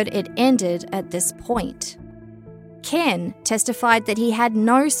court heard it ended at this point. Ken testified that he had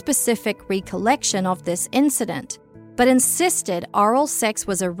no specific recollection of this incident, but insisted oral sex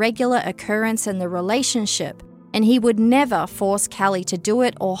was a regular occurrence in the relationship and he would never force Kelly to do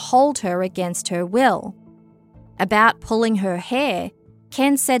it or hold her against her will. About pulling her hair,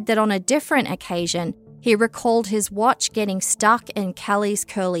 Ken said that on a different occasion, he recalled his watch getting stuck in Kelly's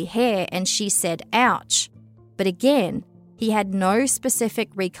curly hair and she said, ouch. But again, he had no specific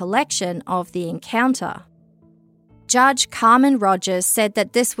recollection of the encounter. Judge Carmen Rogers said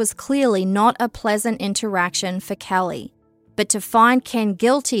that this was clearly not a pleasant interaction for Kelly, but to find Ken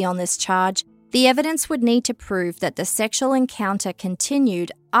guilty on this charge, the evidence would need to prove that the sexual encounter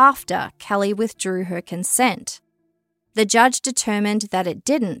continued after Kelly withdrew her consent. The judge determined that it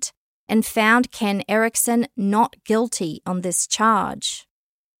didn't and found Ken Erickson not guilty on this charge.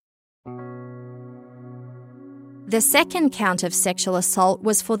 The second count of sexual assault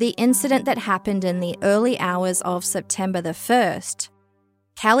was for the incident that happened in the early hours of September the 1st.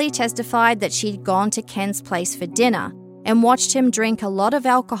 Kelly testified that she'd gone to Ken's place for dinner and watched him drink a lot of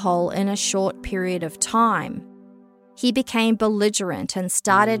alcohol in a short period of time. He became belligerent and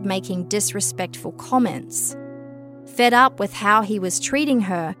started making disrespectful comments. Fed up with how he was treating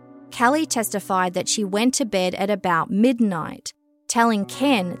her, Kelly testified that she went to bed at about midnight, telling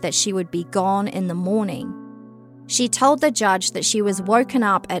Ken that she would be gone in the morning. She told the judge that she was woken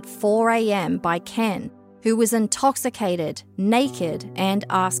up at 4 a.m. by Ken, who was intoxicated, naked, and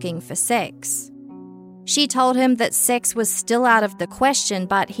asking for sex. She told him that sex was still out of the question,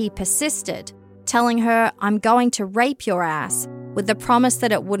 but he persisted, telling her, "I'm going to rape your ass," with the promise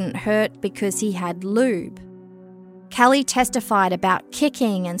that it wouldn't hurt because he had lube. Kelly testified about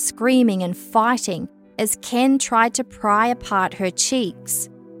kicking and screaming and fighting as Ken tried to pry apart her cheeks.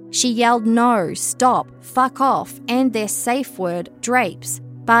 She yelled no, stop, fuck off, and their safe word, drapes,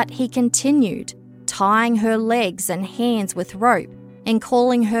 but he continued, tying her legs and hands with rope and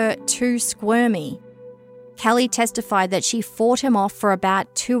calling her too squirmy. Kelly testified that she fought him off for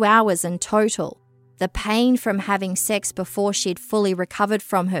about 2 hours in total, the pain from having sex before she'd fully recovered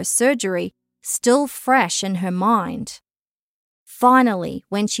from her surgery still fresh in her mind. Finally,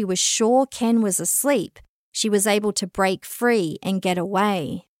 when she was sure Ken was asleep, she was able to break free and get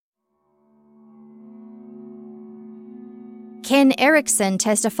away. Ken Erickson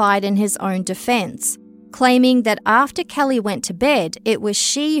testified in his own defense, claiming that after Kelly went to bed, it was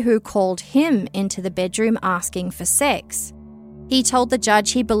she who called him into the bedroom asking for sex. He told the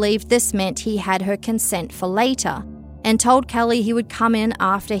judge he believed this meant he had her consent for later, and told Kelly he would come in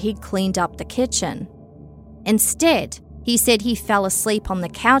after he'd cleaned up the kitchen. Instead, he said he fell asleep on the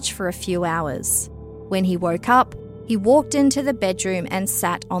couch for a few hours. When he woke up, he walked into the bedroom and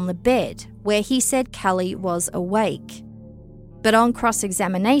sat on the bed, where he said Kelly was awake. But on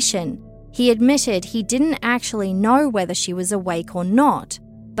cross-examination, he admitted he didn't actually know whether she was awake or not,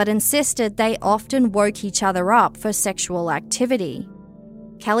 but insisted they often woke each other up for sexual activity.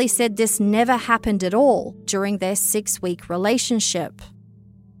 Kelly said this never happened at all during their 6-week relationship.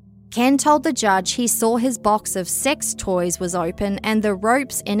 Ken told the judge he saw his box of sex toys was open and the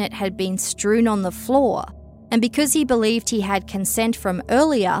ropes in it had been strewn on the floor, and because he believed he had consent from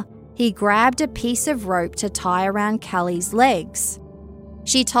earlier, he grabbed a piece of rope to tie around Kelly's legs.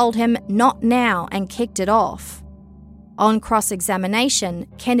 She told him not now and kicked it off. On cross-examination,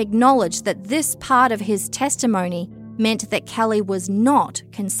 Ken acknowledged that this part of his testimony meant that Kelly was not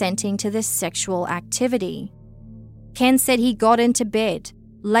consenting to this sexual activity. Ken said he got into bed,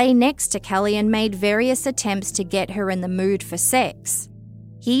 lay next to Kelly and made various attempts to get her in the mood for sex.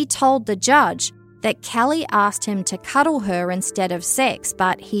 He told the judge that Kelly asked him to cuddle her instead of sex,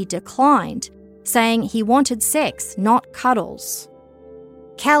 but he declined, saying he wanted sex, not cuddles.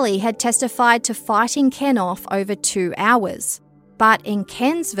 Kelly had testified to fighting Ken off over 2 hours, but in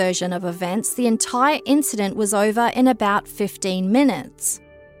Ken's version of events, the entire incident was over in about 15 minutes.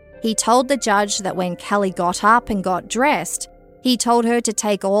 He told the judge that when Kelly got up and got dressed, he told her to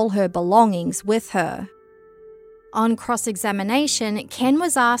take all her belongings with her. On cross-examination, Ken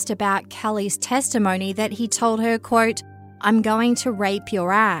was asked about Kelly's testimony that he told her, quote, "I'm going to rape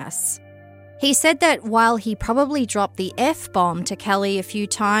your ass." He said that while he probably dropped the F-bomb to Kelly a few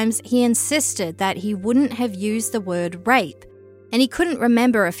times, he insisted that he wouldn't have used the word rape, and he couldn't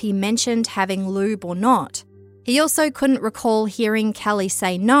remember if he mentioned having lube or not. He also couldn't recall hearing Kelly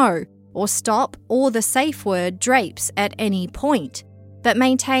say no, or stop, or the safe word drapes at any point, but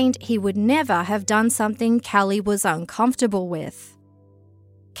maintained he would never have done something Kelly was uncomfortable with.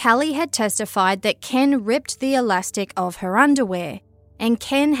 Kelly had testified that Ken ripped the elastic of her underwear, and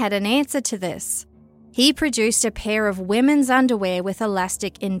Ken had an answer to this. He produced a pair of women's underwear with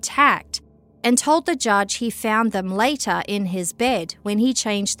elastic intact and told the judge he found them later in his bed when he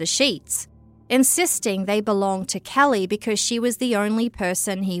changed the sheets, insisting they belonged to Kelly because she was the only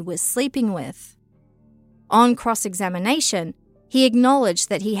person he was sleeping with. On cross-examination, he acknowledged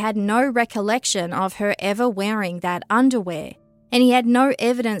that he had no recollection of her ever wearing that underwear, and he had no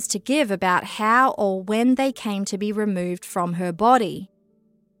evidence to give about how or when they came to be removed from her body.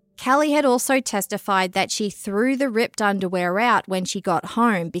 Kelly had also testified that she threw the ripped underwear out when she got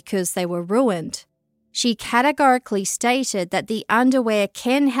home because they were ruined. She categorically stated that the underwear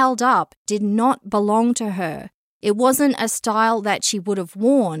Ken held up did not belong to her. It wasn't a style that she would have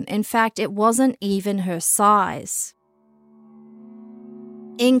worn. In fact, it wasn't even her size.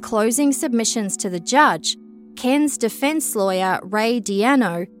 In closing submissions to the judge, Ken's defense lawyer, Ray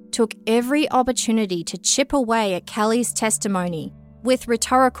Diano, took every opportunity to chip away at Kelly's testimony with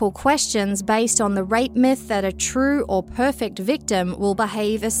rhetorical questions based on the rape myth that a true or perfect victim will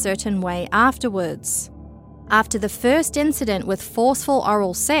behave a certain way afterwards. After the first incident with forceful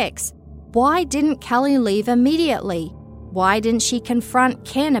oral sex, why didn't Kelly leave immediately? Why didn't she confront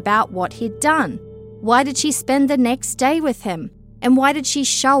Ken about what he'd done? Why did she spend the next day with him? And why did she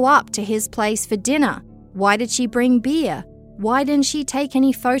show up to his place for dinner? Why did she bring beer? Why didn't she take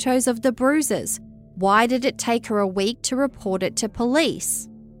any photos of the bruises? Why did it take her a week to report it to police?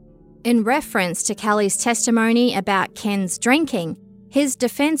 In reference to Kelly's testimony about Ken's drinking, his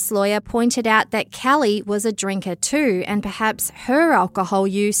defense lawyer pointed out that Kelly was a drinker too, and perhaps her alcohol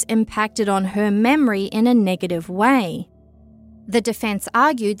use impacted on her memory in a negative way. The defense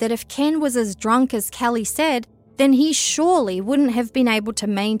argued that if Ken was as drunk as Kelly said, then he surely wouldn't have been able to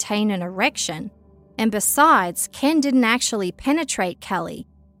maintain an erection. And besides, Ken didn't actually penetrate Kelly.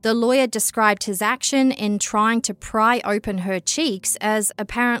 The lawyer described his action in trying to pry open her cheeks as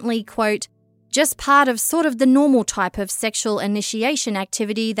apparently, quote, just part of sort of the normal type of sexual initiation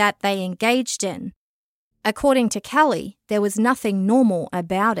activity that they engaged in. According to Kelly, there was nothing normal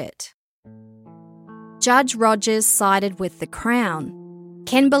about it. Judge Rogers sided with the Crown.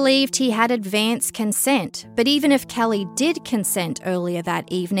 Ken believed he had advance consent, but even if Kelly did consent earlier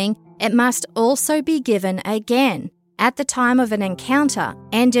that evening, it must also be given again, at the time of an encounter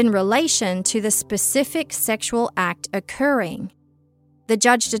and in relation to the specific sexual act occurring. The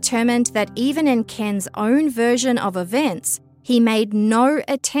judge determined that even in Ken's own version of events, he made no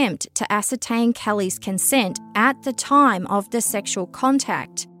attempt to ascertain Kelly's consent at the time of the sexual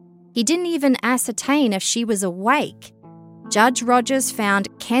contact. He didn't even ascertain if she was awake. Judge Rogers found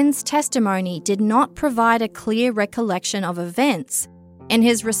Ken's testimony did not provide a clear recollection of events, and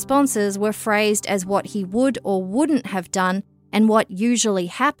his responses were phrased as what he would or wouldn't have done and what usually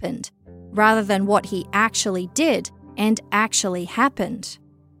happened, rather than what he actually did and actually happened.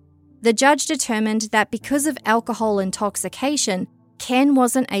 The judge determined that because of alcohol intoxication, Ken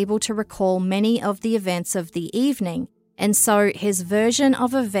wasn't able to recall many of the events of the evening, and so his version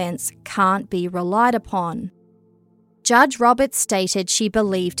of events can't be relied upon. Judge Roberts stated she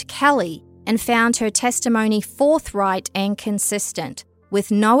believed Kelly and found her testimony forthright and consistent, with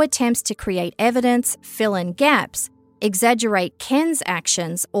no attempts to create evidence, fill in gaps, exaggerate Ken's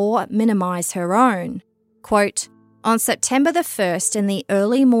actions, or minimize her own. Quote, on September the 1st in the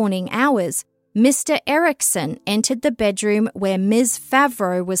early morning hours, Mr. Erickson entered the bedroom where Ms.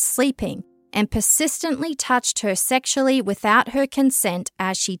 Favro was sleeping and persistently touched her sexually without her consent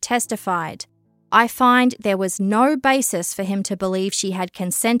as she testified. I find there was no basis for him to believe she had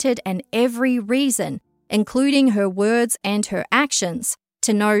consented and every reason, including her words and her actions,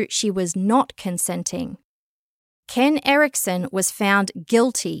 to know she was not consenting. Ken Erickson was found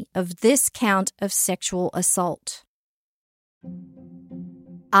guilty of this count of sexual assault.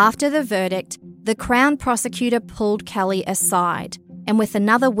 After the verdict, the Crown prosecutor pulled Kelly aside and, with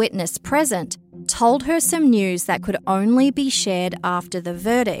another witness present, told her some news that could only be shared after the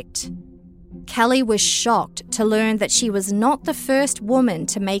verdict. Kelly was shocked to learn that she was not the first woman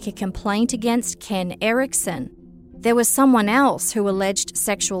to make a complaint against Ken Erickson. There was someone else who alleged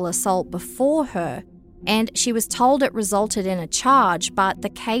sexual assault before her, and she was told it resulted in a charge, but the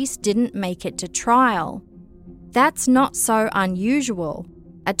case didn't make it to trial. That's not so unusual.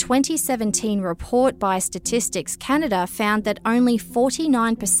 A 2017 report by Statistics Canada found that only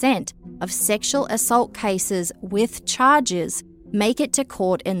 49% of sexual assault cases with charges make it to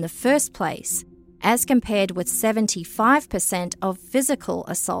court in the first place, as compared with 75% of physical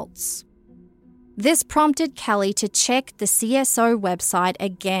assaults. This prompted Kelly to check the CSO website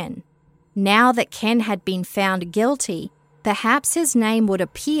again. Now that Ken had been found guilty, perhaps his name would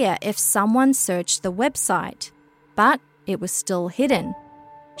appear if someone searched the website, but it was still hidden.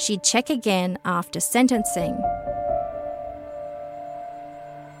 She'd check again after sentencing.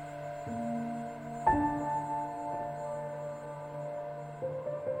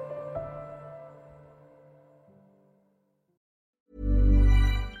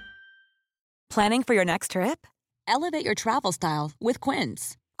 Planning for your next trip? Elevate your travel style with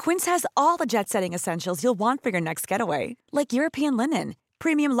Quince. Quince has all the jet-setting essentials you'll want for your next getaway, like European linen,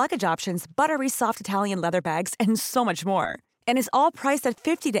 premium luggage options, buttery soft Italian leather bags, and so much more. And is all priced at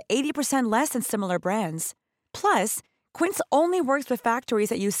 50 to 80% less than similar brands. Plus, Quince only works with factories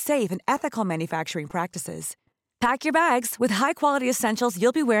that use safe and ethical manufacturing practices. Pack your bags with high-quality essentials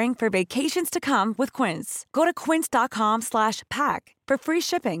you'll be wearing for vacations to come with Quince. Go to quince.com/pack for free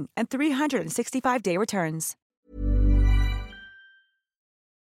shipping and 365-day returns.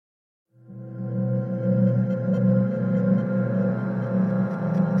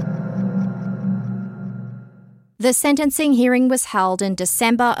 The sentencing hearing was held in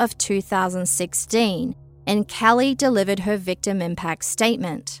December of 2016, and Kelly delivered her victim impact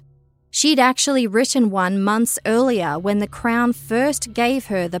statement. She'd actually written one months earlier when the Crown first gave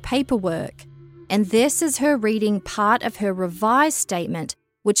her the paperwork, and this is her reading part of her revised statement,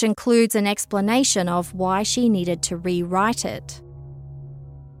 which includes an explanation of why she needed to rewrite it.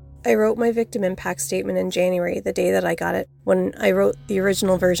 I wrote my victim impact statement in January, the day that I got it, when I wrote the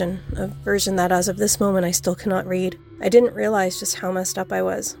original version, a version that as of this moment I still cannot read. I didn't realize just how messed up I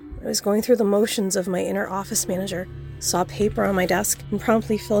was. I was going through the motions of my inner office manager, saw paper on my desk, and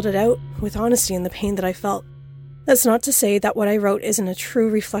promptly filled it out with honesty and the pain that I felt. That's not to say that what I wrote isn't a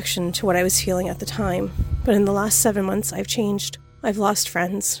true reflection to what I was feeling at the time, but in the last 7 months I've changed. I've lost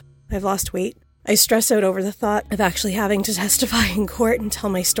friends. I've lost weight. I stress out over the thought of actually having to testify in court and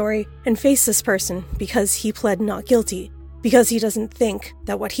tell my story and face this person because he pled not guilty, because he doesn't think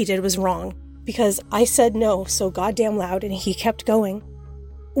that what he did was wrong, because I said no so goddamn loud and he kept going.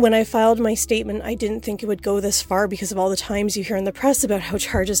 When I filed my statement, I didn't think it would go this far because of all the times you hear in the press about how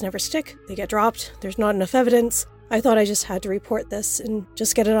charges never stick, they get dropped, there's not enough evidence. I thought I just had to report this and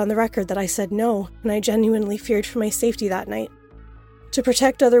just get it on the record that I said no, and I genuinely feared for my safety that night. To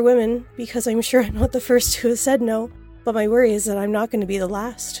protect other women, because I'm sure I'm not the first who has said no, but my worry is that I'm not going to be the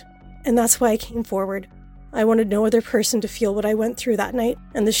last. And that's why I came forward. I wanted no other person to feel what I went through that night,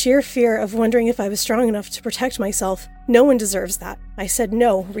 and the sheer fear of wondering if I was strong enough to protect myself. No one deserves that. I said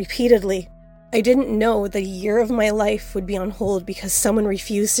no, repeatedly. I didn't know that a year of my life would be on hold because someone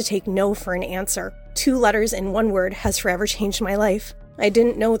refused to take no for an answer. 2 letters in 1 word has forever changed my life. I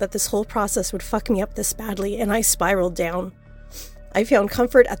didn't know that this whole process would fuck me up this badly, and I spiraled down. I found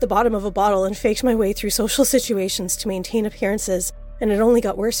comfort at the bottom of a bottle and faked my way through social situations to maintain appearances, and it only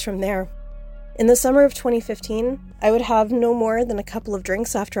got worse from there. In the summer of 2015, I would have no more than a couple of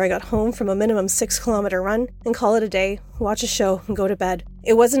drinks after I got home from a minimum 6-kilometer run and call it a day, watch a show, and go to bed.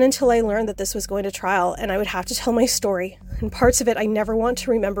 It wasn't until I learned that this was going to trial and I would have to tell my story, and parts of it I never want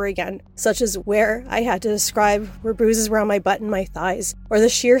to remember again, such as where I had to describe where bruises were on my butt and my thighs, or the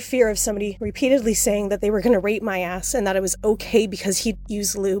sheer fear of somebody repeatedly saying that they were going to rape my ass and that it was okay because he'd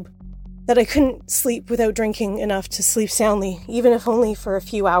used lube. That I couldn't sleep without drinking enough to sleep soundly, even if only for a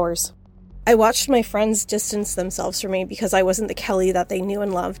few hours. I watched my friends distance themselves from me because I wasn't the Kelly that they knew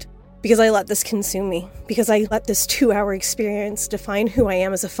and loved, because I let this consume me, because I let this 2-hour experience define who I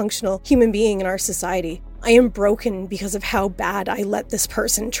am as a functional human being in our society. I am broken because of how bad I let this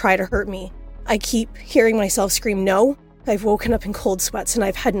person try to hurt me. I keep hearing myself scream no. I've woken up in cold sweats and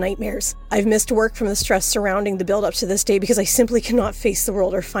I've had nightmares. I've missed work from the stress surrounding the build-up to this day because I simply cannot face the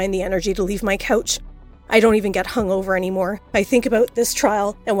world or find the energy to leave my couch. I don't even get hungover anymore. I think about this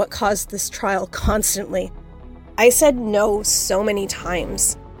trial and what caused this trial constantly. I said no so many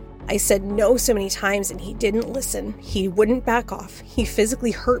times. I said no so many times and he didn't listen. He wouldn't back off. He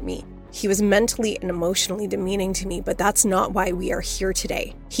physically hurt me. He was mentally and emotionally demeaning to me, but that's not why we are here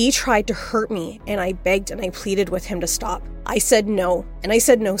today. He tried to hurt me and I begged and I pleaded with him to stop. I said no, and I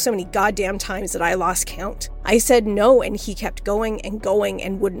said no so many goddamn times that I lost count. I said no and he kept going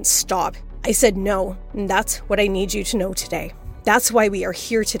and wouldn't stop. I said no, and that's what I need you to know today. That's why we are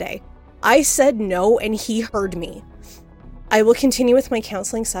here today. I said no, and he heard me. I will continue with my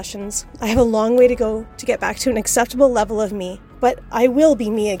counseling sessions. I have a long way to go to get back to an acceptable level of me, but I will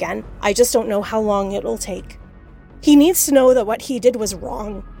be me again. I just don't know how long it will take. He needs to know that what he did was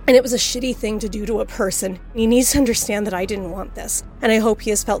wrong, and it was a shitty thing to do to a person. He needs to understand that I didn't want this, and I hope he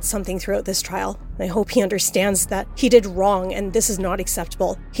has felt something throughout this trial. I hope he understands that he did wrong and this is not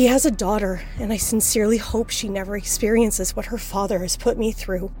acceptable. He has a daughter, and I sincerely hope she never experiences what her father has put me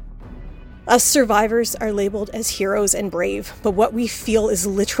through. Us survivors are labeled as heroes and brave, but what we feel is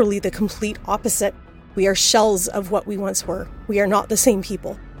literally the complete opposite. We are shells of what we once were. We are not the same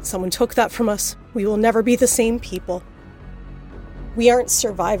people. Someone took that from us. We will never be the same people. We aren't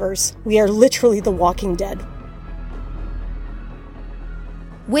survivors. We are literally the walking dead.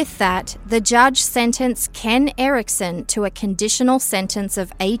 With that, the judge sentenced Ken Erickson to a conditional sentence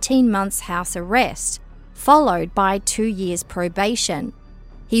of 18 months house arrest, followed by 2 years probation.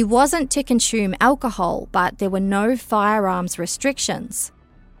 He wasn't to consume alcohol, but there were no firearms restrictions.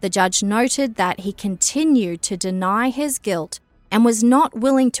 The judge noted that he continued to deny his guilt and was not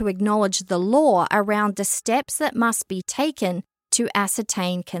willing to acknowledge the law around the steps that must be taken to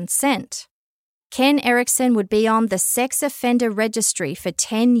ascertain consent. Ken Erickson would be on the sex offender registry for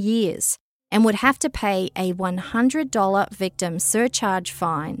 10 years and would have to pay a $100 victim surcharge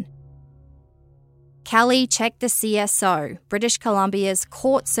fine. Kelly checked the CSO, British Columbia's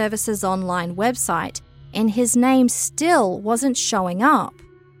court services online website, and his name still wasn't showing up.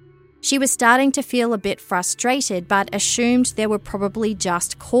 She was starting to feel a bit frustrated, but assumed there were probably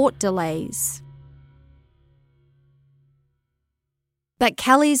just court delays. But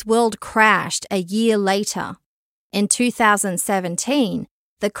Kelly's world crashed a year later. In 2017,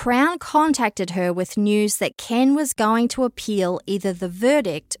 the Crown contacted her with news that Ken was going to appeal either the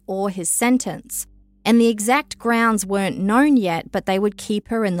verdict or his sentence. and the exact grounds weren't known yet, but they would keep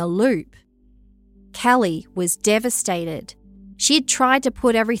her in the loop. Kelly was devastated. She'd tried to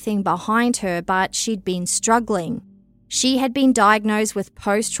put everything behind her, but she'd been struggling. She had been diagnosed with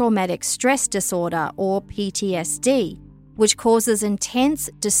post-traumatic stress disorder, or PTSD, which causes intense,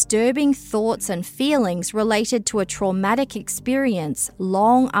 disturbing thoughts and feelings related to a traumatic experience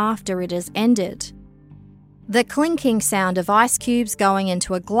long after it has ended. The clinking sound of ice cubes going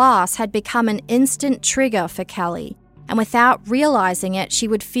into a glass had become an instant trigger for Kelly, and without realizing it, she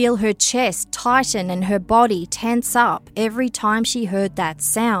would feel her chest tighten and her body tense up every time she heard that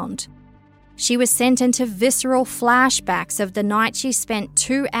sound. She was sent into visceral flashbacks of the night she spent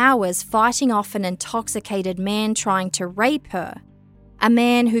 2 hours fighting off an intoxicated man trying to rape her, a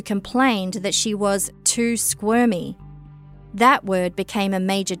man who complained that she was too squirmy. That word became a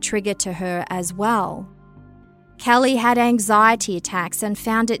major trigger to her as well. Kelly had anxiety attacks and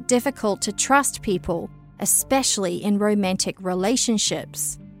found it difficult to trust people, especially in romantic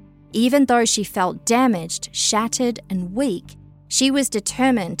relationships. Even though she felt damaged, shattered, and weak, she was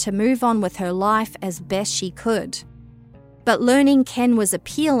determined to move on with her life as best she could. But learning Ken was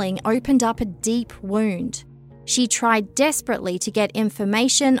appealing opened up a deep wound. She tried desperately to get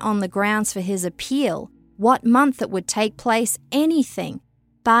information on the grounds for his appeal, what month it would take place, anything.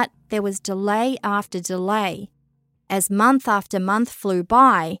 But there was delay after delay. As month after month flew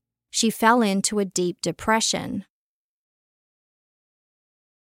by, she fell into a deep depression.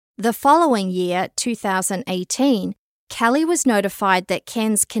 The following year, 2018, Kelly was notified that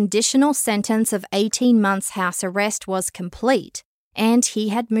Ken's conditional sentence of 18 months house arrest was complete, and he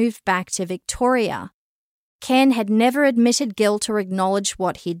had moved back to Victoria. Ken had never admitted guilt or acknowledged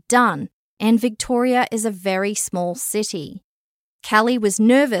what he'd done, and Victoria is a very small city. Kelly was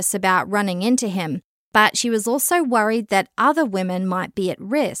nervous about running into him, but she was also worried that other women might be at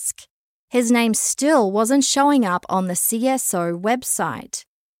risk. His name still wasn't showing up on the CSO website.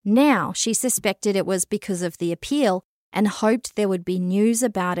 Now she suspected it was because of the appeal and hoped there would be news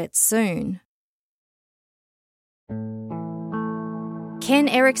about it soon. Ken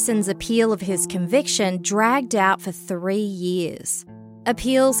Erickson's appeal of his conviction dragged out for 3 years.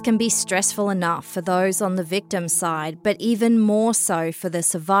 Appeals can be stressful enough for those on the victim side, but even more so for the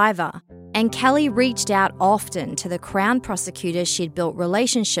survivor. And Kelly reached out often to the Crown prosecutor she'd built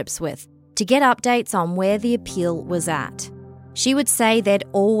relationships with to get updates on where the appeal was at. She would say they'd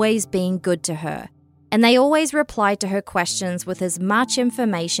always been good to her, and they always replied to her questions with as much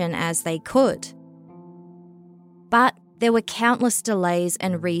information as they could. But there were countless delays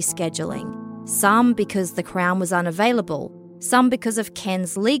and rescheduling, some because the Crown was unavailable, some because of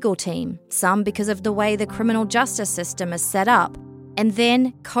Ken's legal team, some because of the way the criminal justice system is set up, and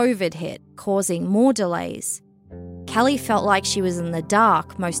then COVID hit, causing more delays. Kelly felt like she was in the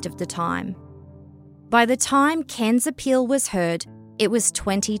dark most of the time. By the time Ken's appeal was heard, it was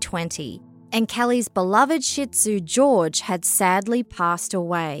 2020, and Kelly's beloved Shih Tzu George had sadly passed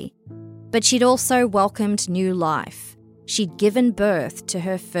away. But she'd also welcomed new life. She'd given birth to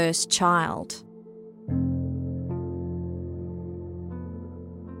her first child.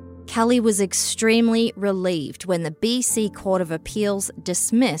 Kelly was extremely relieved when the BC Court of Appeals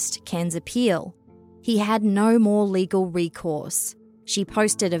dismissed Ken's appeal. He had no more legal recourse. She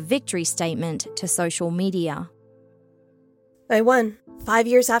posted a victory statement to social media. I won. 5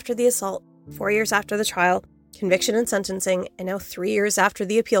 years after the assault, 4 years after the trial, conviction and sentencing, and now 3 years after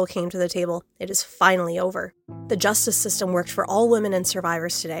the appeal came to the table, it is finally over. The justice system worked for all women and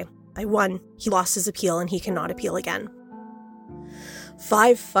survivors today. I won. He lost his appeal and he cannot appeal again.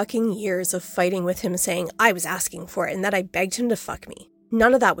 5 fucking years of fighting with him saying I was asking for it and that I begged him to fuck me.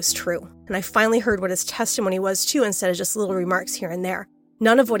 None of that was true, and I finally heard what his testimony was too instead of just little remarks here and there.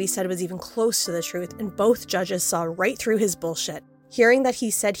 None of what he said was even close to the truth, and both judges saw right through his bullshit. Hearing that he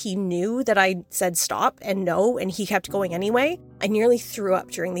said he knew that I said stop and no, and he kept going anyway, I nearly threw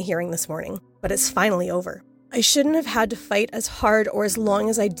up during the hearing this morning, but it's finally over. I shouldn't have had to fight as hard or as long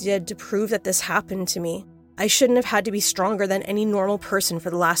as I did to prove that this happened to me. I shouldn't have had to be stronger than any normal person for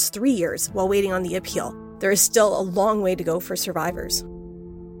the last 3 years while waiting on the appeal. There is still a long way to go for survivors.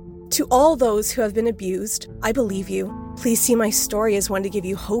 To all those who have been abused, I believe you. Please see my story as one to give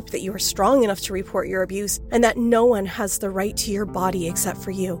you hope that you are strong enough to report your abuse and that no one has the right to your body except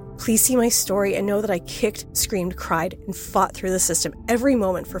for you. Please see my story and know that I kicked, screamed, cried, and fought through the system every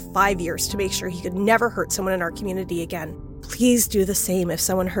moment for 5 years to make sure he could never hurt someone in our community again. Please do the same if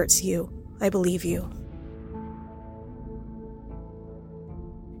someone hurts you. I believe you.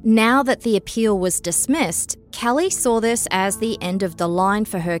 Now that the appeal was dismissed, Kelly saw this as the end of the line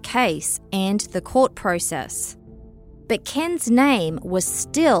for her case and the court process. but Ken's name was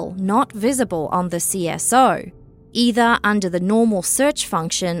still not visible on the CSO, either under the normal search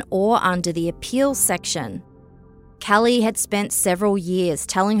function or under the appeals section. Kelly had spent several years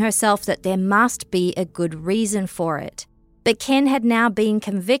telling herself that there must be a good reason for it, but Ken had now been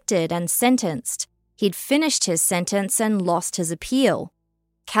convicted and sentenced. He'd finished his sentence and lost his appeal.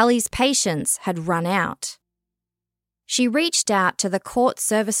 Kelly's patience had run out. She reached out to the Court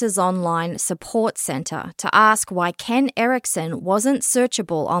Services Online Support Centre to ask why Ken Erickson wasn't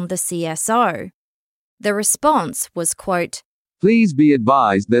searchable on the CSO. The response was, quote, "Please be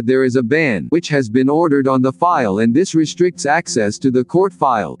advised that there is a ban which has been ordered on the file, and this restricts access to the court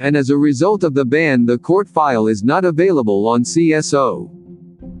file, and as a result of the ban the court file is not available on CSO."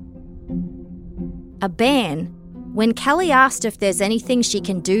 A ban? When Kelly asked if there's anything she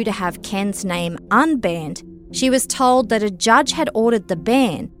can do to have Ken's name unbanned, she was told that a judge had ordered the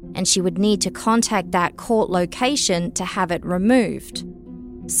ban and she would need to contact that court location to have it removed.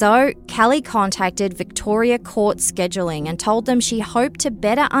 So, Kelly contacted Victoria Court Scheduling and told them she hoped to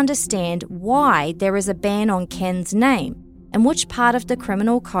better understand why there is a ban on Ken's name and which part of the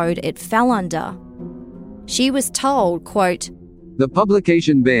criminal code it fell under. She was told, quote, "The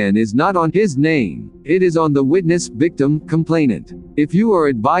publication ban is not on his name, it is on the witness, victim, complainant. If you are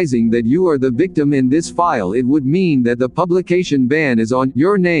advising that you are the victim in this file, it would mean that the publication ban is on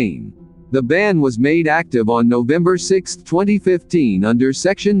your name. The ban was made active on November 6, 2015 under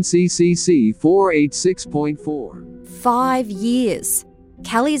Section CCC 486.4. 5 years.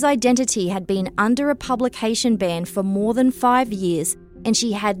 Kelly's identity had been under a publication ban for more than 5 years, and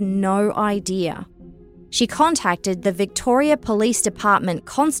she had no idea. She contacted the Victoria Police Department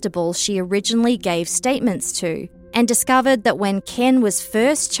constables she originally gave statements to and discovered that when Ken was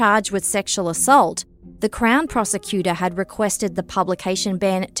first charged with sexual assault, the Crown prosecutor had requested the publication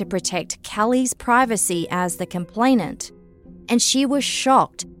ban to protect Kelly's privacy as the complainant. And she was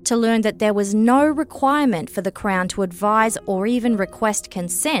shocked to learn that there was no requirement for the Crown to advise or even request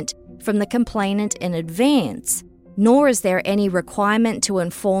consent from the complainant in advance, nor is there any requirement to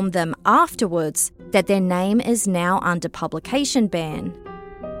inform them afterwards that their name is now under publication ban.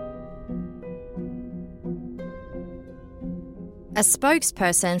 A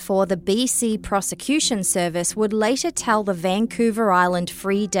spokesperson for the BC Prosecution Service would later tell the Vancouver Island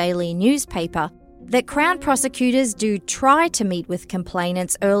Free Daily newspaper that Crown prosecutors do try to meet with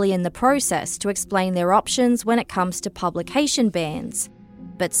complainants early in the process to explain their options when it comes to publication bans.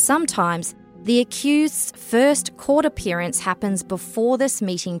 But sometimes, the accused's first court appearance happens before this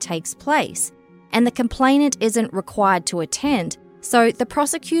meeting takes place, and the complainant isn't required to attend, so the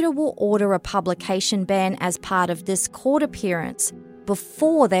prosecutor will order a publication ban as part of this court appearance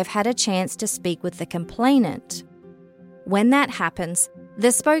before they've had a chance to speak with the complainant. When that happens, the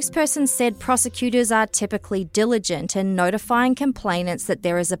spokesperson said prosecutors are typically diligent in notifying complainants that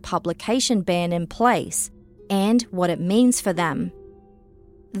there is a publication ban in place and what it means for them.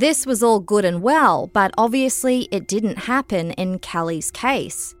 This was all good and well, but obviously it didn't happen in Kelly's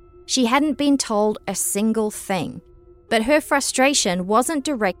case. She hadn't been told a single thing. But her frustration wasn't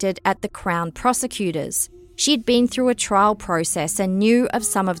directed at the Crown prosecutors. She'd been through a trial process and knew of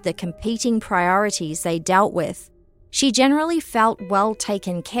some of the competing priorities they dealt with. She generally felt well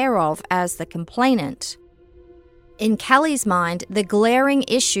taken care of as the complainant. In Kelly's mind, the glaring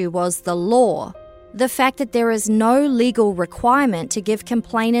issue was the law, the fact that there is no legal requirement to give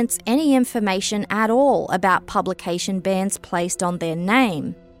complainants any information at all about publication bans placed on their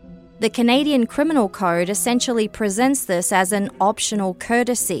name. The Canadian Criminal Code essentially presents this as an optional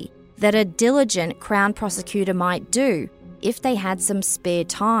courtesy that a diligent Crown prosecutor might do if they had some spare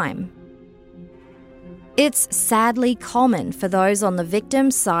time. It's sadly common for those on the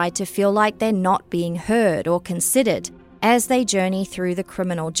victim's side to feel like they're not being heard or considered as they journey through the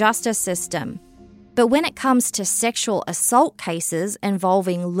criminal justice system. But when it comes to sexual assault cases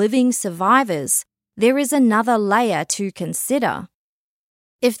involving living survivors, there is another layer to consider.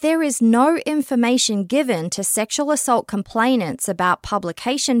 If there is no information given to sexual assault complainants about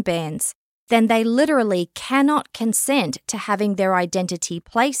publication bans, then they literally cannot consent to having their identity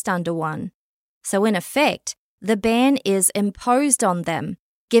placed under one. So in effect, the ban is imposed on them,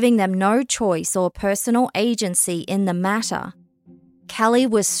 giving them no choice or personal agency in the matter. Kelly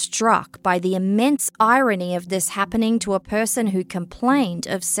was struck by the immense irony of this happening to a person who complained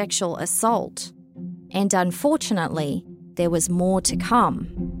of sexual assault. And unfortunately, there was more to come.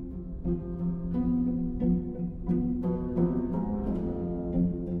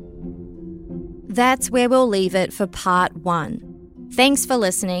 That's where we'll leave it for part 1. Thanks for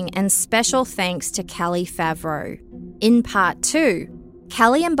listening, and special thanks to Kelly Favro. In part 2,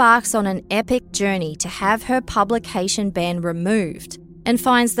 Callie embarks on an epic journey to have her publication ban removed and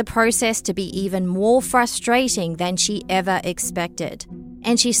finds the process to be even more frustrating than she ever expected.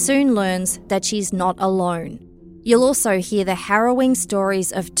 And she soon learns that she's not alone. You'll also hear the harrowing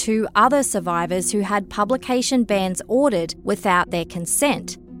stories of 2 other survivors who had publication bans ordered without their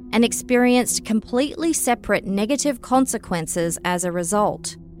consent and experienced completely separate negative consequences as a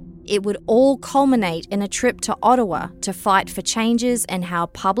result. It would all culminate in a trip to Ottawa to fight for changes in how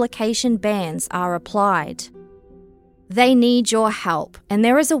publication bans are applied. They need your help, and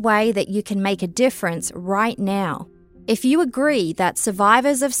there is a way that you can make a difference right now. If you agree that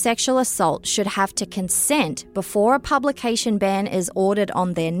survivors of sexual assault should have to consent before a publication ban is ordered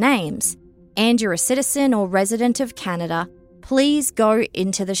on their names, and you're a citizen or resident of Canada, please go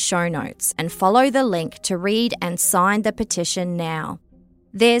into the show notes and follow the link to read and sign the petition now.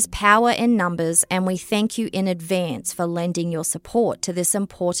 There's power in numbers, and we thank you in advance for lending your support to this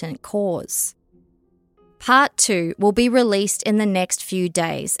important cause. Part 2 will be released in the next few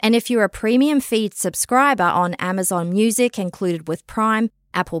days, and if you're a premium feed subscriber on Amazon Music included with Prime,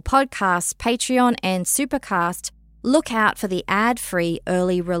 Apple Podcasts, Patreon, and Supercast, look out for the ad-free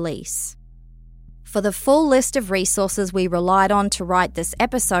early release. For the full list of resources we relied on to write this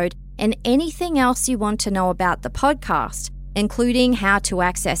episode and anything else you want to know about the podcast, including how to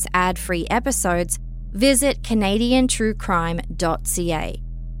access ad-free episodes, visit canadiantruecrime.ca.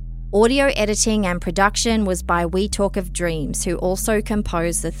 Audio editing and production was by We Talk of Dreams, who also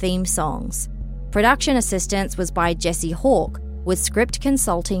composed the theme songs. Production assistance was by Jesse Hawke, with script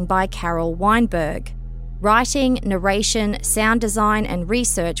consulting by Carol Weinberg. Writing, narration, sound design, and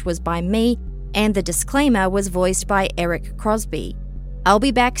research was by me, and the disclaimer was voiced by Eric Crosby. I'll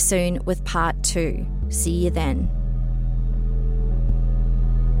be back soon with part 2. See you then.